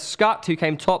 Amanda Scott, who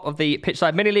came top of the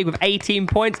Pitchside Mini League with 18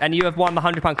 points, and you have won the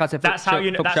 £100 classic. That's how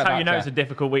you know it's a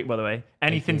difficult week, by the way.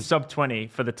 Anything sub 20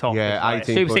 for the top. Yeah,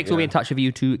 18. Super 6 will be in touch with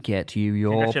you to get you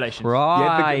your Congratulations.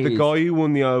 prize. Yeah, the guy who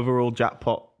won the overall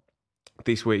jackpot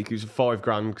this week, it was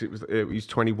 $5,000 because it was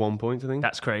 21 points, I think.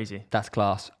 That's crazy. That's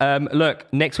class. Look,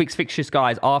 next week's fixtures,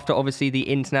 guys, after obviously the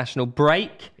international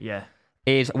break,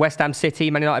 is West Ham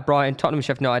City, Man United, Brighton, Tottenham,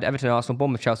 Sheffield United, Everton, Arsenal,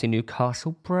 Bournemouth, Chelsea,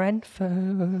 Newcastle,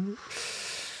 Brentford.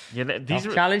 Yeah, these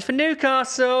are challenge for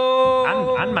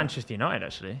Newcastle and Manchester United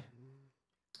actually.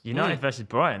 United versus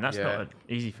Brighton. That's not an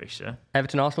easy fixture.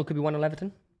 Everton, Arsenal could be 1-0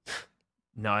 Everton.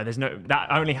 No, there's no. That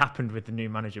only happened with the new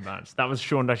manager bounce. That was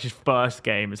Sean Dyche's first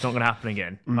game. It's not going to happen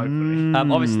again. Hopefully.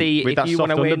 Obviously, if you want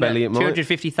to win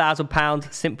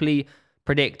 £250,000, simply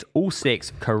predict all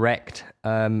 6 correct.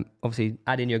 Obviously,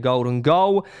 add in your golden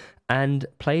goal and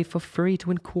play for free to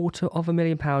win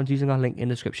 £250,000 using our link in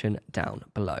the description down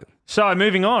below. So,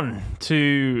 moving on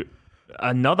to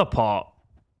another part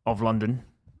of London,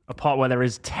 a part where there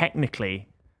is technically,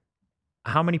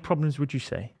 how many problems would you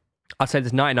say? I'd say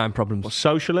there's 99 problems. Well,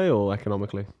 socially or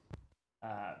economically?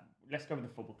 Let's go with the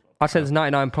football club. I'd say there's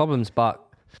 99 problems, but...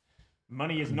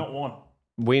 Money is not one.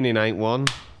 Winning ain't one.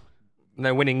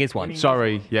 No, winning is one.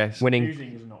 Yes. Winning.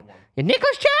 Losing is not one. You're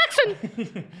Nicholas Jackson!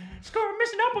 Scoring,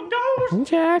 missing up on goals!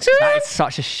 Jackson! That is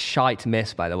such a shite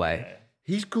miss, by the way. Yeah.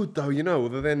 He's good though,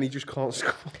 other than he just can't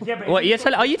score. Yeah, but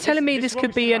are you telling me this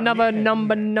could be another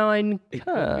number 9 It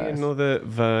could be another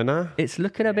Werner. It's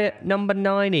looking a bit number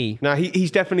 90. Now,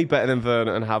 he's definitely better than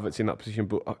Werner and Havertz in that position,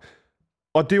 but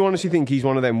I do honestly think he's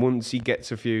one of them. Once he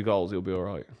gets a few goals, he'll be all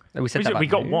right. We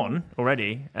got one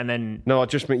already, and then... No, I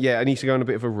just meant, it needs to go on a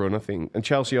bit of a run, I think. And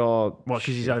Chelsea are... What,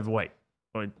 because he's overweight?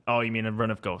 Oh, you mean a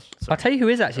run of goals? I'll tell you who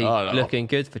is actually looking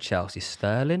good for Chelsea.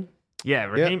 Sterling. Yeah,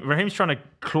 Raheem's trying to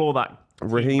claw that...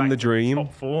 Raheem the Dream.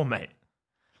 Top 4, mate.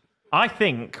 I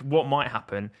think what might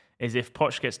happen is if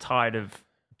Poch gets tired of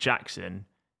Jackson,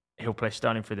 he'll play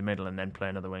Sterling through the middle and then play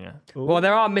another winger. Ooh. Well,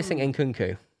 there are missing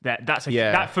Nkunku.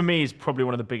 That for me is probably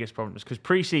one of the biggest problems because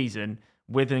pre-season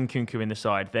with Nkunku in the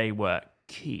side, they were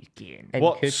kicking.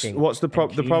 What's the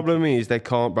problem? The problem is they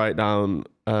can't break down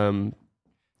a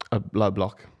low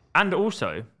block. And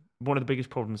also, one of the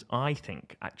biggest problems I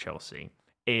think at Chelsea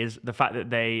is the fact that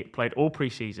they played all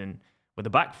pre-season with a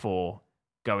back 4,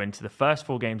 go into the first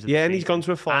 4 games of the season. And he's gone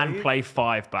to a 5. And play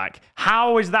 5 back.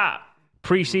 How is that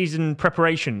pre-season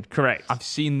preparation correct? I've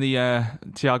seen the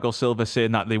Thiago Silva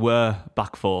saying that they were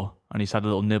back 4, and he's had a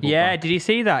little nibble. Yeah, did you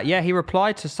see that? Yeah, he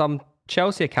replied to some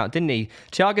Chelsea account, didn't he?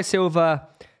 Thiago Silva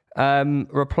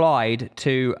replied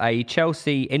to a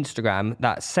Chelsea Instagram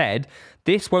that said,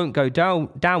 "This won't go down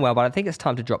well, but I think it's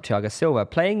time to drop Thiago Silva.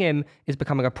 Playing him is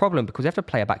becoming a problem because we have to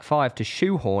play a back five to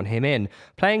shoehorn him in.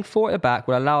 Playing four at the back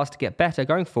will allow us to get better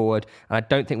going forward, and I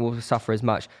don't think we'll suffer as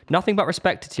much. Nothing but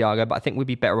respect to Thiago, but I think we'd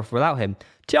be better off without him."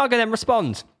 Thiago then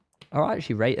responds, I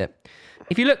actually rate it.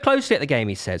 "If you look closely at the game,"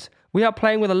 he says, "we are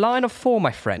playing with a line of four,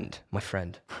 my friend."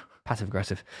 Passive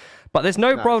aggressive. "But there's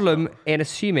no problem in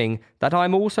assuming that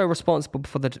I'm also responsible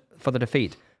for the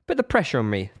defeat. Put the pressure on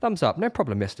me. Thumbs up. No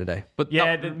problem yesterday." But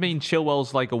that means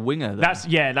Chilwell's like a winger.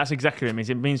 Then. That's exactly what it means.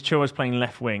 It means Chilwell's playing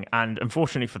left wing, and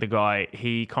unfortunately for the guy,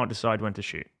 he can't decide when to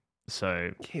shoot.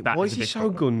 So why is he so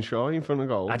gun shy in front of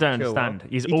goal? I don't understand.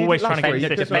 He's always trying to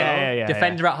get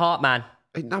Defender at heart, man.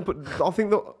 No, but I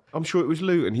think that I'm sure it was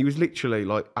Luton. He was literally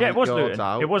like it was yards Luton.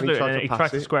 out. It was Luton. And he tried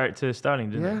to it. square it to Sterling,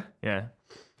 didn't he? Yeah.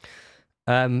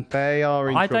 They are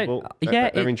in trouble. They're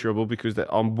in it- trouble because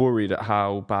I'm worried at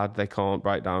how bad they can't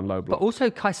break down low But block. also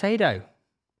Caicedo.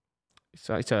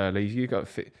 So it's early. You got to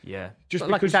fit. Yeah. Just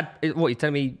Like because what you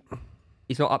telling me?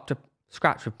 He's not up to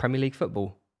scratch with Premier League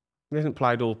football. he hasn't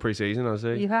played all pre-season, has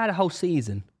he? You've had a whole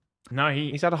season. No,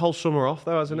 He's had a whole summer off,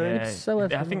 though, hasn't he?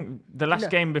 I think the last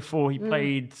game before he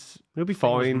played, He'll be I think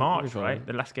it was fine. March, He'll be fine. right?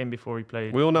 The last game before he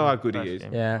played. We all know how good he first is.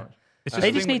 game Yeah. of March. It's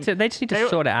They just need to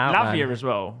sort it out. Lavia Man. as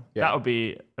well. Yeah. That would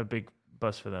be a big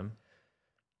buzz for them.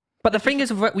 But the thing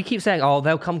is, we keep saying, "Oh,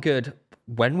 they'll come good."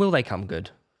 When will they come good?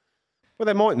 Well,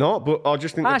 they might not, but I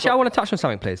just think Actually, I want to touch on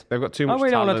something, please. they've got too much I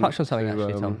really want to talent touch on something, to,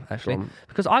 actually, Tom. go Actually, on.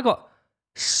 because I got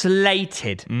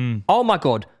slated. Oh my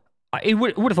god, I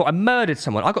would have thought I murdered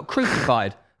someone. I got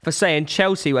crucified for saying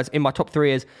Chelsea was in my top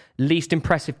three as least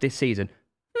impressive this season.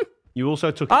 You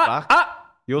also took it back.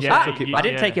 You also took it back. I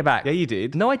didn't take it back. Yeah, you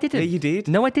did. No, I didn't. Yeah, you did.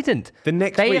 No, I didn't. The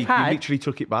next They week, have had- you literally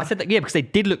took it back. I said that, because they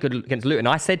did look good against Luton.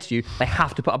 I said to you, they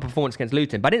have to put up a performance against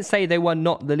Luton. But I didn't say they were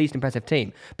not the least impressive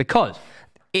team, because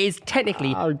it is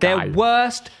technically their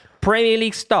worst Premier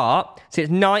League start since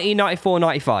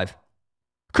 1994-95.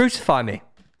 Crucify me.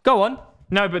 Go on.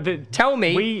 No, but Tell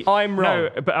me I'm wrong.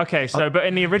 No, but okay. So, but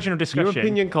in the original discussion,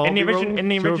 opinion can't be wrong. in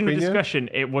the It's your original opinion. discussion,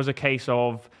 it was a case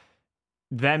of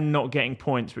them not getting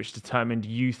points, which determined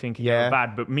you thinking they Yeah. were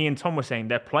bad. But me and Tom were saying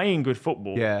they're playing good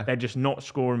football. Yeah. They're just not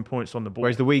scoring points on the ball.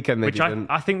 Whereas the weekend they which didn't.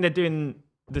 I think they're doing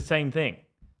the same thing.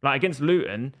 Like against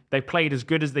Luton, they played as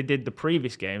good as they did the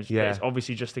previous games. But Yeah. it's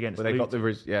obviously just against But they Luton.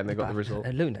 got and they got the result.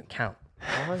 Luton don't count.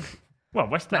 Well,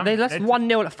 West Ham. They lost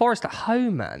 1-0 at Forest at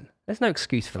home, man. There's no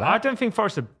excuse for that. I don't think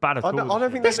Forest are bad at all. I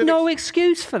don't think There's no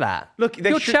excuse for that. Look, they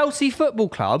your should- Chelsea Football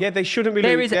Club. Yeah, they shouldn't be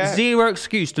There losing. is zero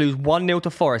excuse to lose 1-0 to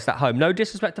Forest at home. No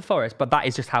disrespect to Forest, but that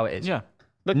is just how it is. Yeah.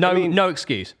 Look, No, I mean, no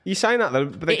excuse. You're saying that though,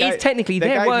 but It is technically they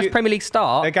their gave worst you- Premier League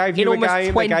start They gave you in a almost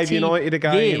game. 20 They gave United a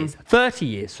game. years. 30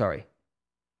 years, sorry.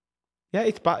 Yeah,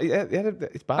 it's bad. Yeah,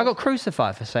 it's bad. I got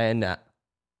crucified for saying that.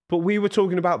 But we were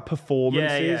talking about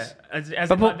performances. As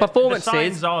But in, like, performances, the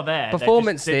signs are there. They just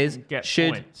performances didn't get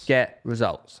should points. get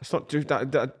results. It's not just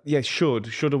that. Yeah, shoulda,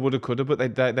 woulda, coulda, but they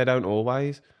don't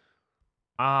always.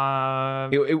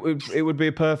 It would be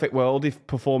a perfect world if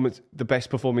the best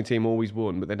performing team always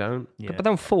won, but they don't. Yeah. But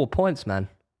then 4 points, man.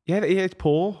 Yeah, it's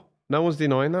poor. No one's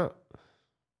denying that.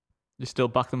 You still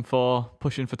back them for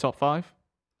pushing for top 5?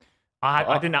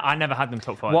 I never had them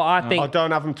top 5. What I think I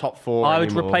don't have them top 4 I would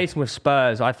anymore. replace them with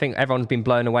Spurs. I think everyone's been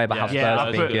blown away by how Spurs Yeah,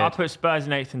 have been good. I put Spurs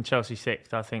in 8th and Chelsea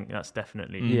 6th. I think that's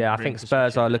definitely. Yeah, I think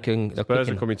Spurs are looking Spurs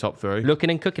are coming top 3.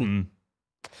 looking and cooking.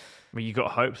 Well, you got to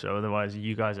hope so. Otherwise,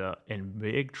 you guys are in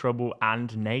big trouble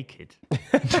and naked.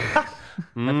 Hopefully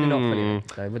not fully,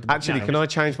 though, with the- Actually, can I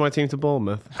change my team to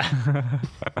Bournemouth?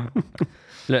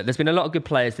 Look, there's been a lot of good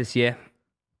players this year.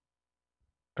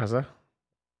 Has there?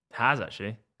 Has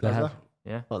actually. There have.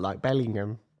 Yeah. Not like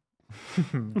Bellingham.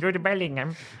 Jude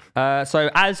Bellingham. So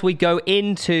as we go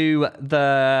into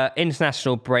the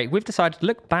international break, we've decided to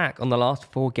look back on the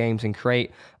last 4 games and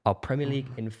create our Premier League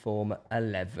Inform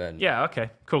 11. Yeah. Okay.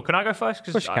 Cool. Can I go first?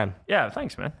 Of course you can. Yeah.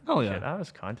 Thanks, man. Oh, yeah. Shit, that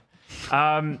was kind.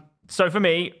 So for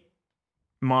me,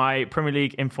 my Premier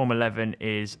League Inform 11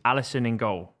 is Alisson in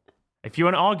goal. If you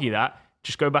want to argue that,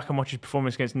 just go back and watch his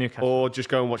performance against Newcastle. Or just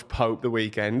go and watch Pope the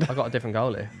weekend. I got a different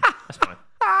goalie. That's fine.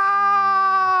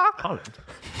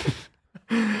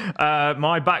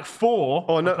 My back 4.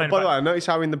 Oh, no, by I'm playing the back- way, I noticed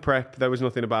how in the prep there was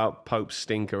nothing about Pope's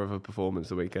stinker of a performance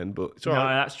the weekend, but it's all No,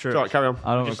 right. that's true. It's all right, carry on.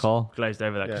 I don't Just recall. glazed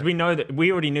over that because Yeah.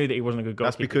 we already knew that he wasn't a good goalkeeper.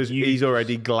 That's because You- he's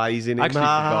already glazing him. Actually,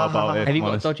 forgot about it. Have you got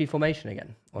a honest. dodgy formation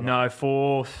again? Or not? No,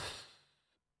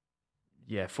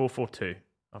 4-4-2.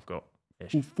 I've got.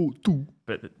 Ish. 4-4-2.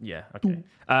 But yeah, okay.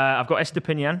 I've got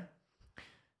Estepinian,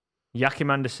 Joachim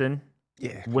Andersen,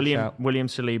 Yeah. William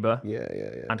Saliba.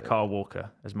 Yeah. And Kyle Walker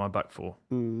as my back four.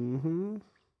 Mm-hmm.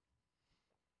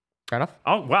 Fair enough.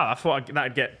 Oh, wow. I thought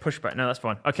that'd get pushback. No, that's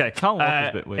fine. Okay. Kyle Walker's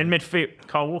a bit weird. In midfield,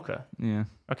 Kyle Walker. Yeah.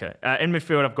 Okay. In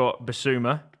midfield, I've got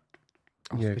Basuma,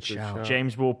 Yeah, good shout.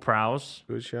 James Ward-Prowse,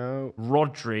 Good shout.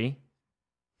 Rodri,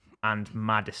 and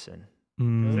Maddison.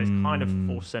 So it's kind of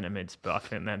 4 centre mids, but I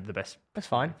think they're the best. That's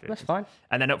fine. That's fine.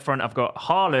 And then up front, I've got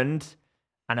Haaland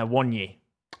and Awoniyi.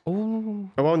 Ooh.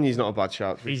 Awoniyi's not a bad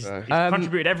shout, to be He's fair.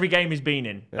 contributed every game he's been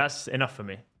in. That's enough for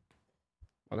me.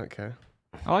 I don't care.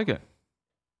 I like it.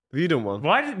 Have you done one?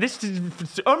 Why? This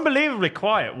is unbelievably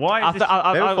quiet. Why is this? They're fine.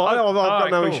 I've got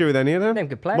no cool. issue with any of them. They're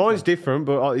good players, Mine's man. different,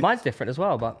 but Mine's different as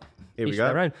well, but Here we each go.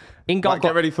 their own. Ingolf Right,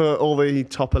 get ready for all the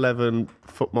top 11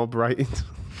 foot mob ratings.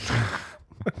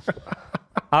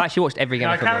 I actually watched every game.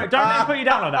 No, of football. don't let me put you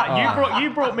down like that. You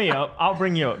brought me up. I'll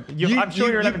bring you up. I'm sure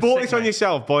you're you 11 bought sick, this on mate.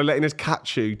 yourself by letting us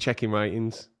catch you checking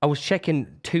ratings. I was checking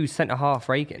 2 centre-half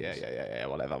ratings. Yeah.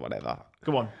 Whatever.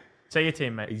 Go on. Say your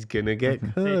team, mate. He's gonna get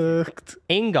cooked.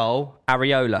 In goal,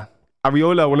 Areola.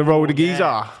 Ariola want to roll with the geezer.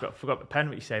 Yeah, forgot the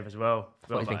penalty save as well. I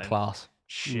thought he's been class.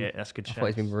 Shit, that's good. I thought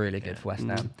he's been really good for West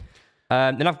Ham.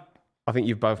 Then I think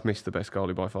you've both missed the best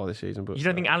goalie by far this season. But You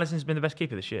don't think Alisson's been the best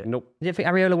keeper this year? Nope. I think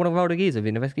Areola won a roll of gears of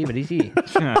the best keeper this year.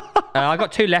 I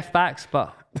got 2 left backs,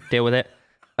 but deal with it.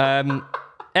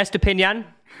 Estepinian,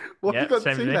 What Yeah, you got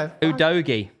same two as me. left?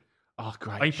 Udogi. Oh,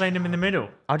 great. Are you playing him in the middle?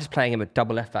 I'm just playing him at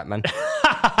double left back, man.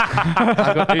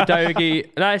 I got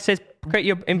Udogi. No, it says create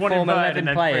your inform inverted 11 and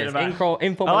then players. three at the back.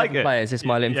 Inform I like 11 it. players. This is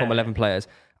my inform Yeah. 11 players.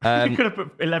 You could have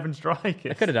put 11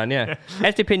 strikers. I could have done, yeah.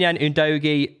 Estepinian,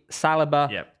 Udogi,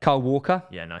 Saliba, Yep. Kyle Walker.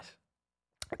 Yeah, nice.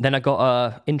 Then I got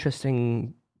a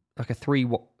interesting, like a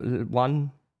 3-1.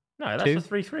 No, that's Two. a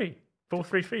 3-3.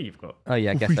 4-3-3 you've got. Oh,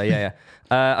 yeah, I guess so, yeah.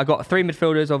 I got 3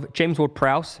 midfielders of James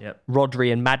Ward-Prowse, Yep.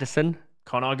 Rodri and Maddison.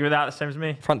 Can't argue with that. The same as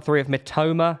me. Front 3 of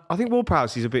Mitoma. I think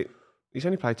Ward-Prowse is a bit... He's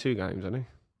only played 2 games, hasn't he?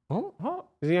 What? What?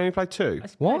 Has he only played 2?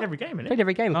 He's What? played every game, innit? Played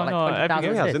every game. Got No, like every 20,000 He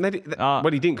assists. hasn't.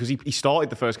 Well, he didn't because he started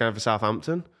the first game for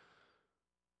Southampton.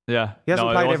 Yeah. He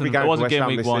hasn't played every game It wasn't for West game Ham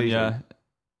week this 1, season. yeah.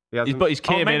 He hasn't. But he's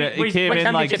came in. He came in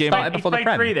like Championship game. started before the played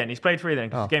Prem. 3 then. He's played 3 then.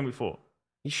 'Cause Oh. it's game week 4.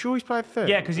 You sure he's played 3?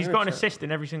 Yeah, because he's got an assist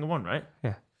in every single one, right?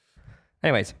 Yeah.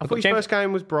 Anyways, I I've thought got his James. first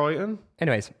game was Brighton.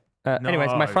 Anyways,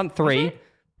 my front three.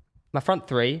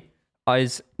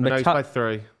 Is No, he's played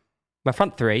 3. my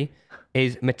front 3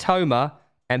 is Mitoma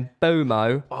and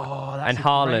Bomo Oh, and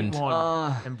Haaland.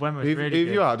 And Buemo's Who really have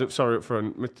good. you had? Sorry, up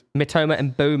front. Mitoma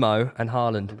and Bomo and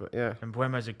Haaland. But yeah. And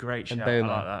Buemo's a great shout. I Boomer.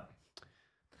 like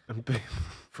that.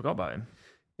 Forgot about him.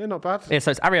 Yeah, not bad. Yeah,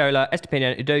 so it's Areola,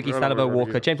 Estepinian, Udogi, Saliba, right,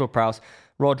 Walker, yeah. James Ward-Prowse,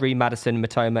 Rodri, Maddison,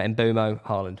 Mitoma and Bomo,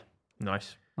 Haaland.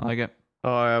 Nice. I like it.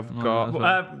 I have got...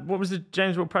 What was the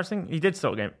James Ward-Prowse thing? He did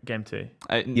start game 2.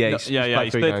 Yeah, he's played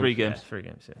He's 3 played 3 Yeah, games. 3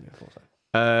 games.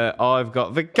 Yeah. I've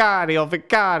got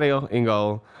Vicario in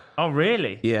goal. Oh,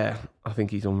 really? Yeah, I think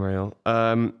he's unreal.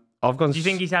 I've gone... Do you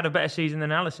think he's had a better season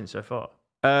than Alisson so far?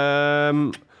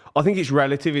 I think it's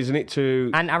relative, isn't it?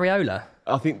 To And Areola.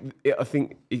 I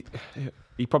think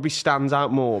he probably stands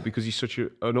out more because he's such an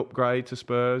upgrade to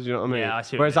Spurs. You know what I mean? Yeah, I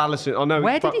see what Whereas you Alisson, I know.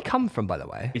 Where did he come from, by the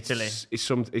way? Italy. It's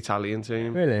some Italian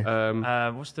team. Really?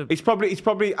 What's the? It's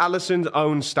probably Alisson's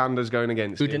own standards going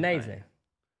against him. Udinese.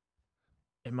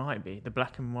 It might be the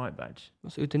black and white badge.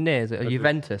 What's Udinese?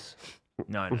 Juventus.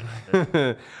 No.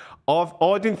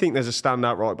 I didn't think there's a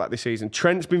standout right back this season.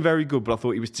 Trent's been very good, but I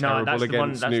thought he was terrible that's the one-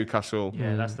 against that's- Newcastle.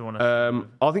 Yeah, that's the one.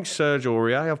 I think Serge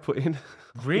Aurier I've put in.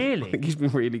 I Really? think he's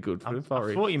been really good for I him.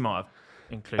 thought you might have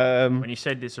included when you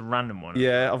said it's a random one.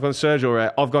 Yeah, I've gone Serge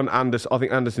Aurier. I've gone Anderson. I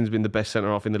think Anderson's been the best centre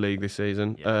half in the league this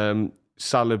season. Yeah.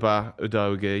 Saliba,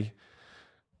 Udogi.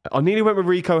 I nearly went with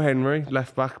Rico Henry,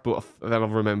 left back, but then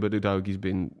I've remembered Udogi's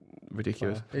been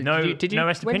ridiculous. No- no When did you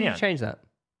Estepinian. change that?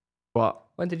 What?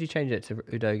 When did you change it to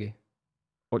Udogi?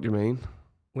 What do you mean?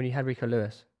 When you had Rico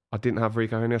Lewis? I didn't have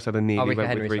Rico Henry. I said I nearly Rico went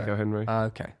Henry, with Rico sorry. Henry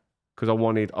Okay. because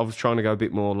I was trying to go a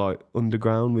bit more like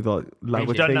underground with like lower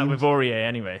We've done that teams. with Aurier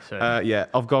anyway. So Yeah,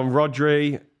 I've gone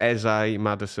Rodri, Eze,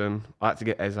 Maddison. I had to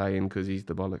get Eze in because he's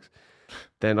the bollocks.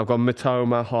 Then I've gone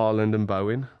Mitoma, Haaland, and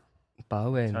Bowen.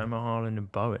 Bowen. Toma Haaland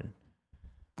and Bowen.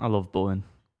 I love Bowen.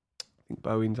 I think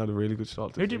Bowen's had a really good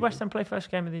start. To Who the did season. West Ham play first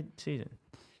game of the season?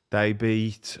 They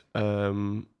beat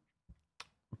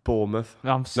Bournemouth.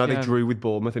 No, they drew with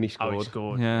Bournemouth and he Oh, scored. he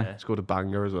scored. Yeah. Yeah. Scored a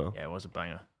banger as well. Yeah, it was a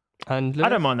banger. And I Lewis?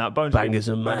 don't mind that. Bones Bangers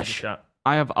really and good mash. shout.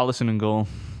 I have Alisson in goal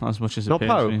as much as it Not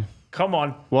pains Pope? me. Come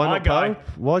on, Why my not guy. Pope?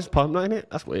 Why is Pope not in it?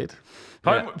 That's weird.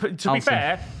 Pope, to be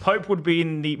fair, Pope would be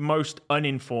in the most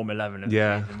uninformed 11 of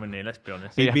the season, wouldn't he? Let's be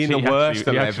honest. He'd be in the worst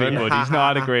 11. He's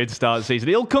not had a great start of the season.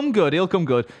 He'll come good.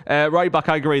 Right back,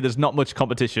 I agree. There's not much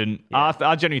competition. I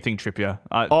genuinely think Trippier.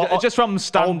 Just from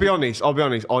stand. I'll be honest.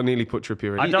 I nearly put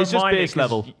Trippier in. I don't it's just mind base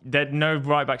level. No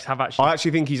right backs have actually. I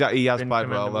actually think he has played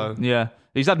well though. Yeah.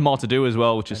 He's had more to do as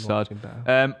well, which is sad.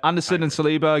 Anderson and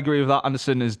Saliba, I agree with that.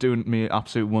 Anderson is doing me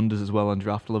absolute wonders as well on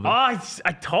draft. Love him. I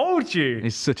told you.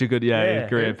 He's such a good,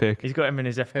 great pick. He's got him in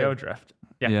his FPL draft.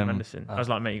 Yeah, Anderson. I was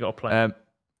like, mate, you got to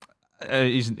play.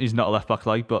 He's not a left back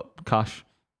but Cash,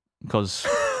 because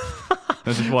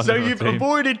so you've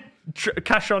avoided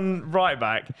Cash on right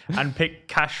back and picked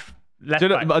Cash left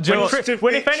back.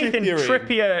 When if anything,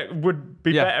 Trippier would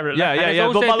be better at left back.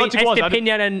 Also, but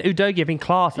Estepinian and Udogie have been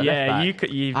class at left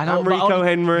back. Enrico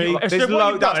Henry.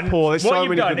 That's poor. There's so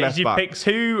many good left backs. You pick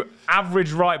 2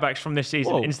 average right backs from this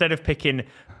season instead of picking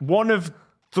one of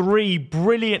 3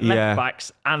 brilliant left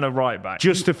backs and a right back.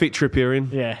 Just to fit Trippier in.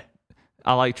 Yeah.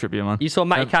 I like Trippier, man. You saw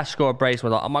Matty Cash score a brace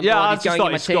with that. Oh my God, he's going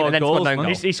in my team and then scored no goal.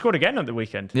 He scored again at the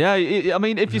weekend. Yeah, I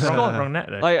mean, if you score... wrong net,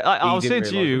 though. I was saying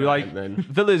to you,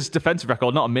 Villa's defensive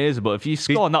record, not amazing, but if you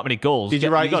score that many goals... Did you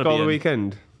rate his goal the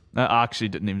weekend? I actually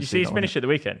didn't even see his finish at the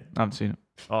weekend? I haven't seen it.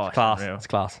 Oh, class. It's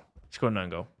class. He scored no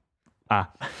goal.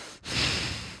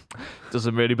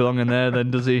 Doesn't really belong in there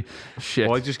then, does he? Shit.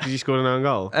 Why, just because he scored an own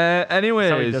goal? Anyways.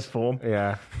 That's how he does form.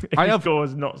 Yeah. I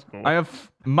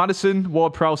have Madison,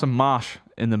 Ward-Prowse and Marsh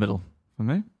in the middle for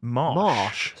me.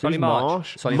 Marsh? Solly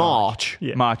March.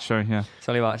 Yeah. March, sorry, yeah.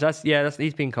 Solly March.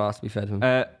 He's been class, to be fair to him.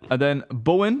 And then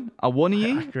Bowen,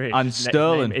 Awoniyi and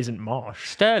Sterling. Name isn't Marsh.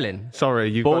 Sterling?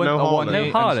 Sorry, you've Bowen, got no Haaland.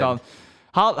 No Haaland.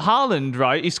 Haaland,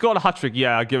 right? He scored a hat-trick.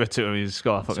 Yeah, I give it to him. He's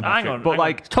scored a fucking hat-trick.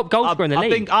 But top goal scorer in the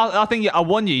league. I think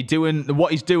Awoniyi doing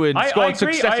what he's doing, scoring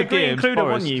successive games. Include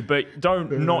Awoniyi, but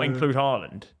don't not include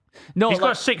Haaland. No, he's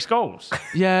got 6 goals.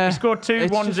 Yeah. He scored 2,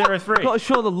 1, 0, 3. Got to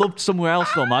show the love somewhere else,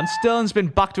 though, man. Sterling's been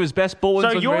back to his best.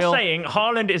 Bowen's so you're unreal. saying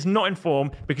Haaland is not in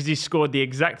form because he's scored the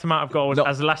exact amount of goals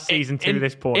as last season to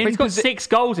this point? He's got 6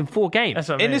 goals in 4 games. That's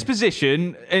what I mean. In this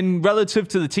position, in relative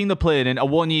to the team they're playing in,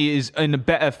 Awoniyi is in a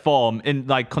better form in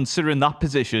considering that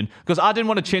position. Because I didn't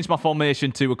want to change my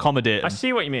formation to accommodate him. I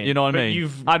see what you mean. You know what I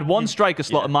mean? I had one striker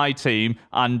slot in my team,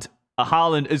 and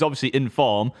Haaland is obviously in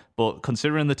form, but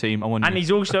considering the team, I wonder. And he's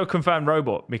also a confirmed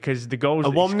robot because the goals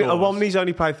Awoniyi's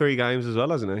only played 3 games as well,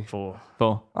 hasn't he? 4.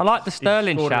 I like the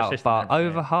Sterling shout, but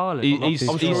over Haaland. He's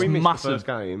massive. The first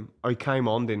game. Oh, he came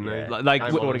on, didn't he?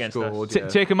 Scored against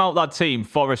us. Take him out that team,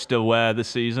 Forrester, where this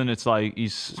season it's like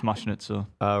he's smashing it. So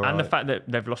and the fact that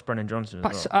they've lost Brennan Johnson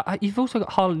as well. You've also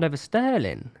got Haaland over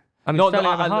Sterling.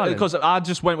 Because I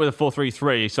just went with a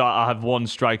 4-3-3, so I have one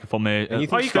striker for me. And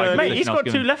he's got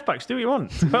 2 left backs. Do what you want.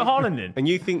 Put Haaland in. And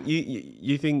you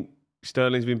think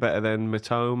Sterling's been better than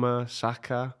Matoma,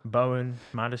 Saka, Bowen,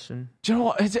 Madison? Do you know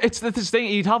what? It's this thing.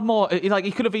 He'd have more.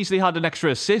 He could have easily had an extra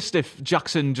assist if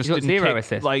Jackson just didn't 0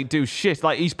 assists. Do shit.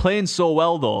 He's playing so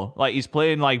well though. He's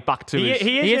playing back to his.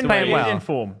 He is playing well. He is in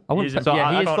form. He is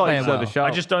playing well.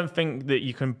 I just don't think that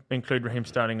you can include Raheem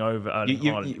Sterling over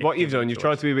Haaland. What you've done, you've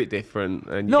tried to be a bit different.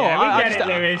 And we get it,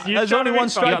 Lewis. There's only one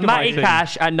striker. Matty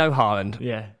Cash and no Haaland.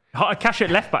 Yeah, Cash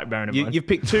at left back. Bearing in mind, you've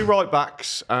picked 2 right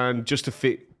backs and just to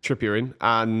fit Trippier in,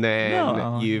 and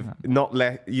then you've not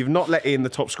let in the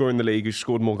top scorer in the league who's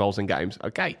scored more goals in games.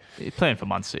 Okay, he's playing for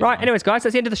Man City. Right. Anyways, guys,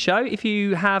 that's the end of the show. If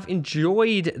you have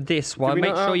enjoyed this one,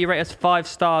 make sure you rate us 5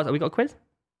 stars. Have we got a quiz?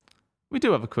 We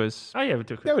do have a quiz. Oh yeah, we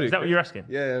do. Is that what you're asking?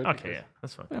 Yeah. Okay, yeah,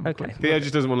 that's fine. Okay. Theo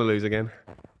just doesn't want to lose again.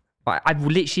 Right, I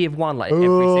literally have won every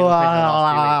single quiz in the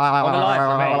last 2 weeks. On the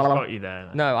live, Mate, he's got you there.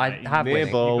 No, I have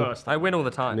winning. I win all the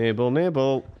time.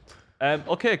 Nibble.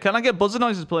 Okay, can I get buzzer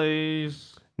noises, please?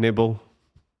 Nibble.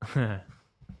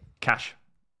 Cash.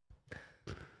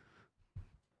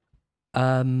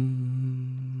 Let's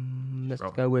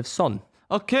go with Son.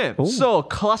 Okay, so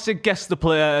classic guess the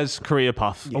player's career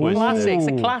path. Classic. It's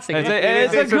a classic.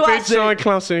 It's a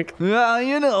classic.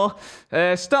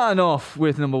 Yeah, starting off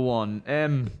with number 1.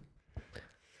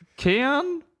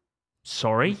 Kian?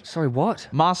 Sorry, what?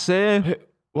 Marseille.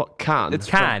 What can? It's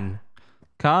Can.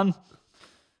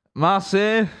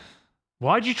 Marseille.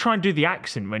 why'd you try and do the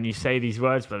accent when you say these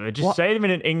words, brother? Just say them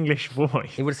in an English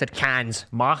voice. He would have said Cans.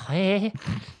 Marseille.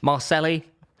 Marcelli.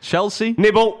 Chelsea.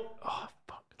 Nibble. Oh,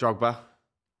 fuck. Drogba.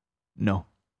 No.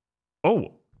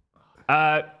 Oh.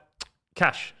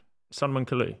 Cash. Son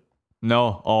Kalu.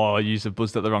 No. Oh, you have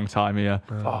buzzed at the wrong time here.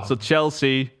 So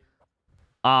Chelsea,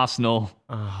 Arsenal,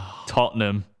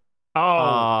 Tottenham,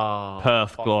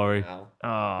 Perth Glory.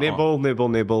 Nibble.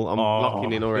 I'm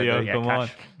locking in already. Come on.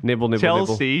 Nibble.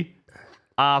 Chelsea,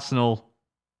 Arsenal,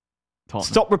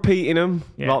 Tottenham. Stop repeating them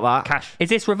like that. Cash. Is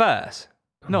this reverse?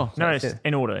 No. No, it's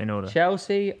in order.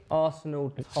 Chelsea,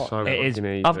 Arsenal, Tottenham. It is.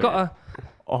 I've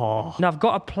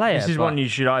got a player. This is one you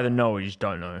should either know or you just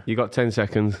don't know. You got 10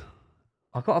 seconds.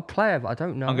 I've got a player, but I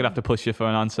don't know. I'm going to have to push you for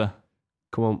an answer.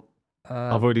 Come on.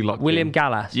 I've already locked William in.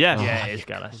 Gallas. Yes. Yeah, it is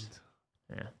Gallas.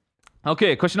 Yeah.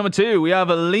 Okay, question number 2. We have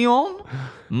Lyon,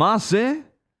 Marseille,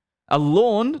 a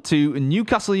loan to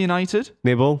Newcastle United.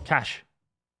 Nibble. Cash.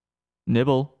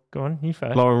 Nibble. Go on, you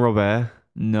first. Lauren Robert.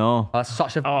 No. That's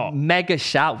such a mega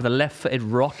shout with a left-footed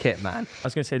rocket, man. I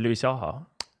was going to say Louis Saha.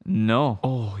 No.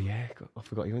 Oh, yeah. I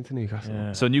forgot you went to Newcastle.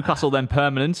 Yeah. So Newcastle then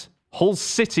permanent. Hull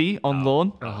City on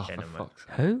loan. Oh, Okay, for never mind. fuck's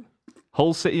sake. Who?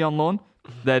 Hull City on loan.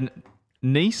 Then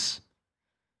Nice.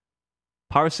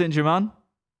 Paris Saint-Germain.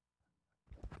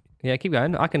 Yeah, keep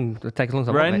going. I can take as long as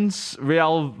I want. mate. Rennes,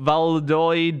 Real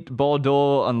Valladolid,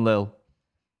 Bordeaux, and Lille.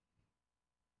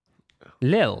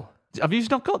 Lille. Have you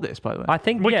not got this, by the way? I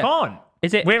think We yeah. can't.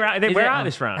 Is it? We're out is we're it, out of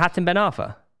this round. Hatem Ben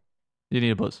Arfa. You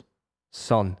need a buzz.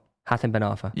 Son. Hatem Ben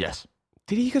Arfa. Yes.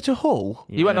 Did he go to Hull?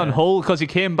 He went on Hull because he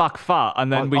came back fat,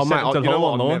 and then we sent him to you know Hull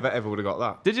what? on I loan. never ever would have got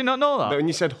that. Did you not know that? When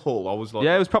you said Hull, I was like,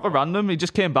 Yeah, it was proper random. He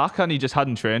just came back and he just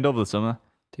hadn't trained over the summer.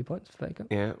 2 points. There you go.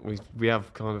 yeah, we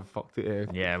have kind of fucked it here.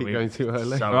 Yeah, Keep we going too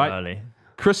early. So Right. early.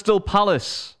 Crystal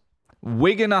Palace,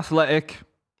 Wigan Athletic.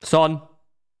 Son.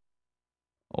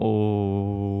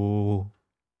 Oh,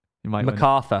 you might win.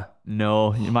 MacArthur.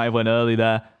 No, you might have went early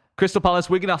there. Crystal Palace,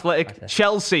 Wigan Athletic,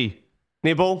 Chelsea.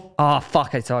 Nibble. Oh,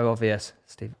 fuck. It's so obvious.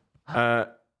 Steve.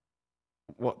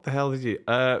 What the hell did you?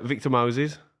 Victor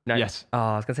Moses. No. Yes. Oh,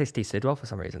 I was going to say Steve Sidwell for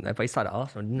some reason there, but he started at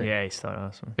Arsenal, didn't he? Yeah, he started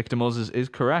Arsenal. Victor Moses is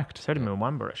correct. So did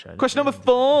Mwamba, actually. Question number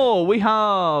 4. We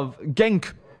have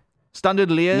Genk, Standard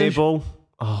Liège. Nibble.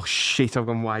 Oh shit! I've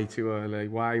gone way too early.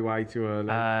 Way too early.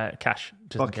 Cash.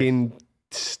 just in case. Fucking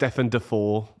Stefan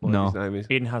Defoe. No. His name is.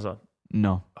 Eden Hazard.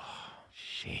 No.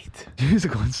 Shit. You're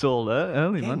going so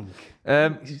early, man.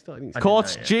 He's starting-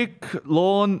 Kortrijk,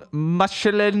 Loan,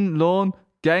 Mechelen, Loan,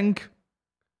 Genk,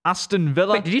 Aston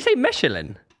Villa. Wait, did you say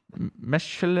Michelin?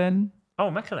 Mechelen? Oh,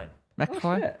 Mechelen.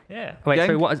 Mechelen? Yeah. Wait, Genk?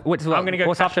 so what's I'm going to go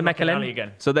what's Cash after and McAnally Michelin?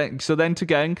 again. So then to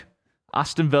Genk,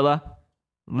 Aston Villa,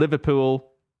 Liverpool,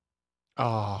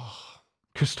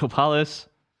 Crystal Palace,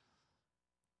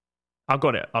 I've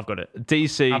got it.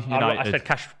 DC United I said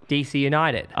Cash. DC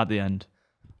United. at the end.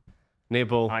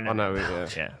 Nibble. I I know. know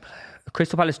it. Yeah.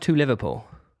 Crystal Palace to Liverpool.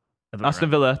 Aston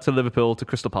Villa to Liverpool to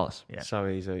Crystal Palace. Yeah. So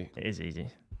easy. It is easy.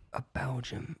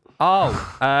 Belgium.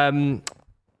 Oh,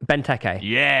 Benteke.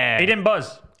 Yeah. He didn't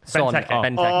buzz. Son. Benteke.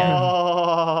 Benteke.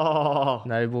 Oh.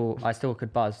 No, well, I still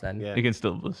could buzz then. Yeah. You can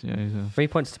still buzz. Yeah, 3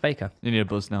 points to Baker. you need a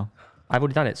buzz now. I've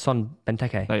already done it. Son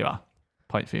Benteke. There you are.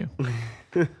 Point for you.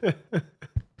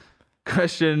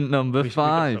 Question number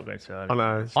 5. I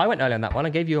know. I went early on that one. I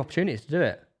gave you opportunities to do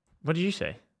it. What did you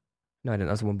say? No, I didn't.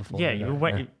 That was the one before. Yeah, you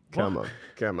went. Yeah. Come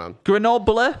on.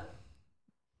 Grenoble,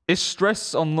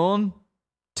 Istres on loan,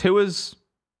 Tours,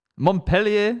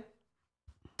 Montpellier,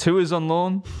 Tours on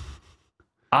loan,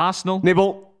 Arsenal,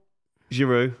 Nibble.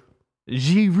 Giroud.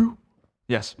 Giroud.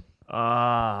 Yes.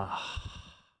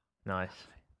 Nice.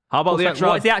 How about the extra?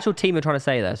 What is the actual team you're trying to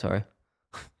say there? Sorry.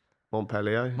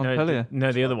 Montpellier. Montpellier.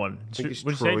 No, the other one. I think it's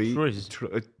What did you say? Troyes.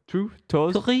 Tours.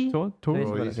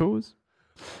 Troyes. Tours.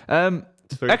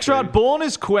 Extra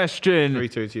bonus question.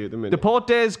 3-2 to you at the minute.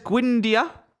 Deportes Guindia,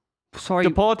 Sorry.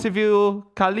 Deportivo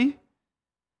Cali,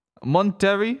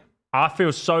 Monterrey, I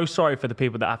feel so sorry for the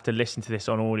people that have to listen to this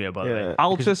on audio, by the way.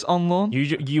 Altus on loan.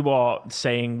 You are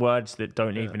saying words that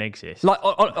don't even exist. Like,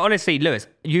 honestly, Lewis,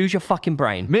 use your fucking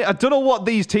brain. Mate, I don't know what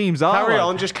these teams are. Carry like.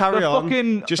 on, just carry They're on.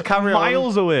 Fucking Just carry on.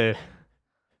 miles away.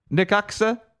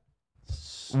 Necaxa,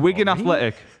 Wigan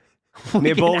Athletic.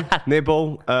 Nibble.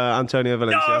 Antonio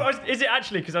Valencia. No, is it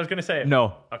actually? Because I was going to say it.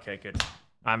 No. Okay, good.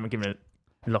 I'm giving it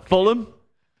a look. Fulham.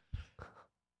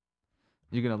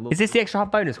 You're gonna look. Is this the extra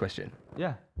half bonus question?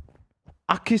 Yeah.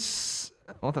 Akis.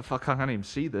 What the fuck? I can't even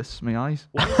see this. My eyes.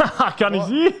 Can you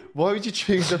see? Why would you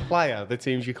choose a player, the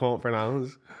teams you can't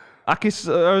pronounce?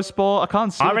 Akis Sport. I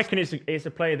can't see. I reckon it's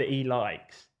a player that he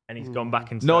likes, and he's gone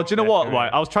back and. No, do you know what?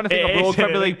 Right, I was trying to think It of is. broad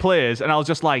Premier League players, and I was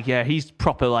just like, yeah, he's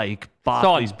proper like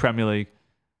Barclays Premier League.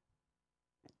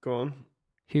 Go on.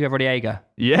 Hugo Rodriguez.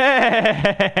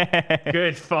 Yeah.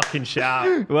 Good fucking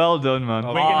shout. Well done, man.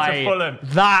 Wigan to Fulham.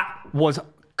 That was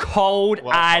cold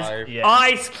as five. Yeah.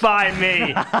 ice by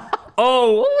me.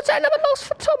 what's that? Another loss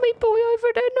for Tommy Boy over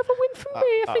there. Another win for me.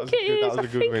 I that think was it good. That is. was I a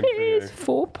good think win it for is. you.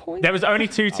 4 points. There was only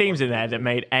 2 teams in there that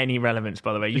made any relevance,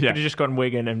 by the way. You could have just gone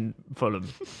Wigan and Fulham.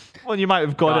 Well, you might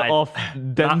have got Guys, it off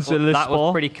Denzel That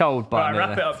was pretty cold by Right, me.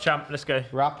 wrap it up, champ. Let's go.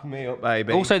 Wrap me up,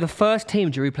 baby. Also, the first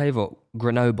team Giroud played for,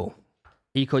 Grenoble.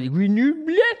 He called you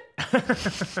renewable.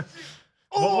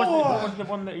 What was the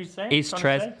one that you said? Is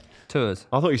Trez Tours.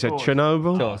 I thought you said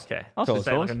Chernobyl. Tours. Okay. Tours.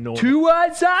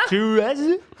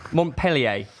 Tours.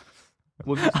 Montpellier.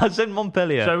 I said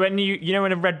Montpellier. So when you know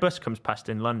when a red bus comes past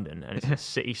in London and it's a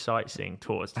city sightseeing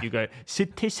tours, you go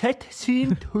city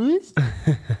sightseeing tours.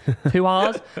 2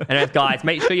 hours. Anyways, guys,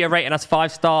 make sure you're rating us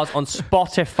 5 stars on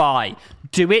Spotify.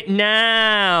 Do it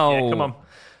now. Yeah, come on.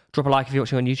 Drop a like if you're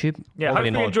watching on YouTube. Yeah,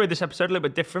 hopefully you enjoyed this episode. A little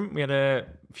bit different. We had a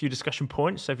few discussion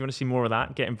points. So if you want to see more of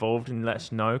that, get involved and let us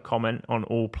know. Comment on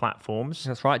all platforms.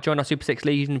 That's right. Join our Super 6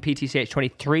 League in PTCH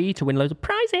 23 to win loads of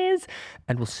prizes.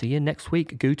 And we'll see you next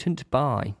week. Guten, bye.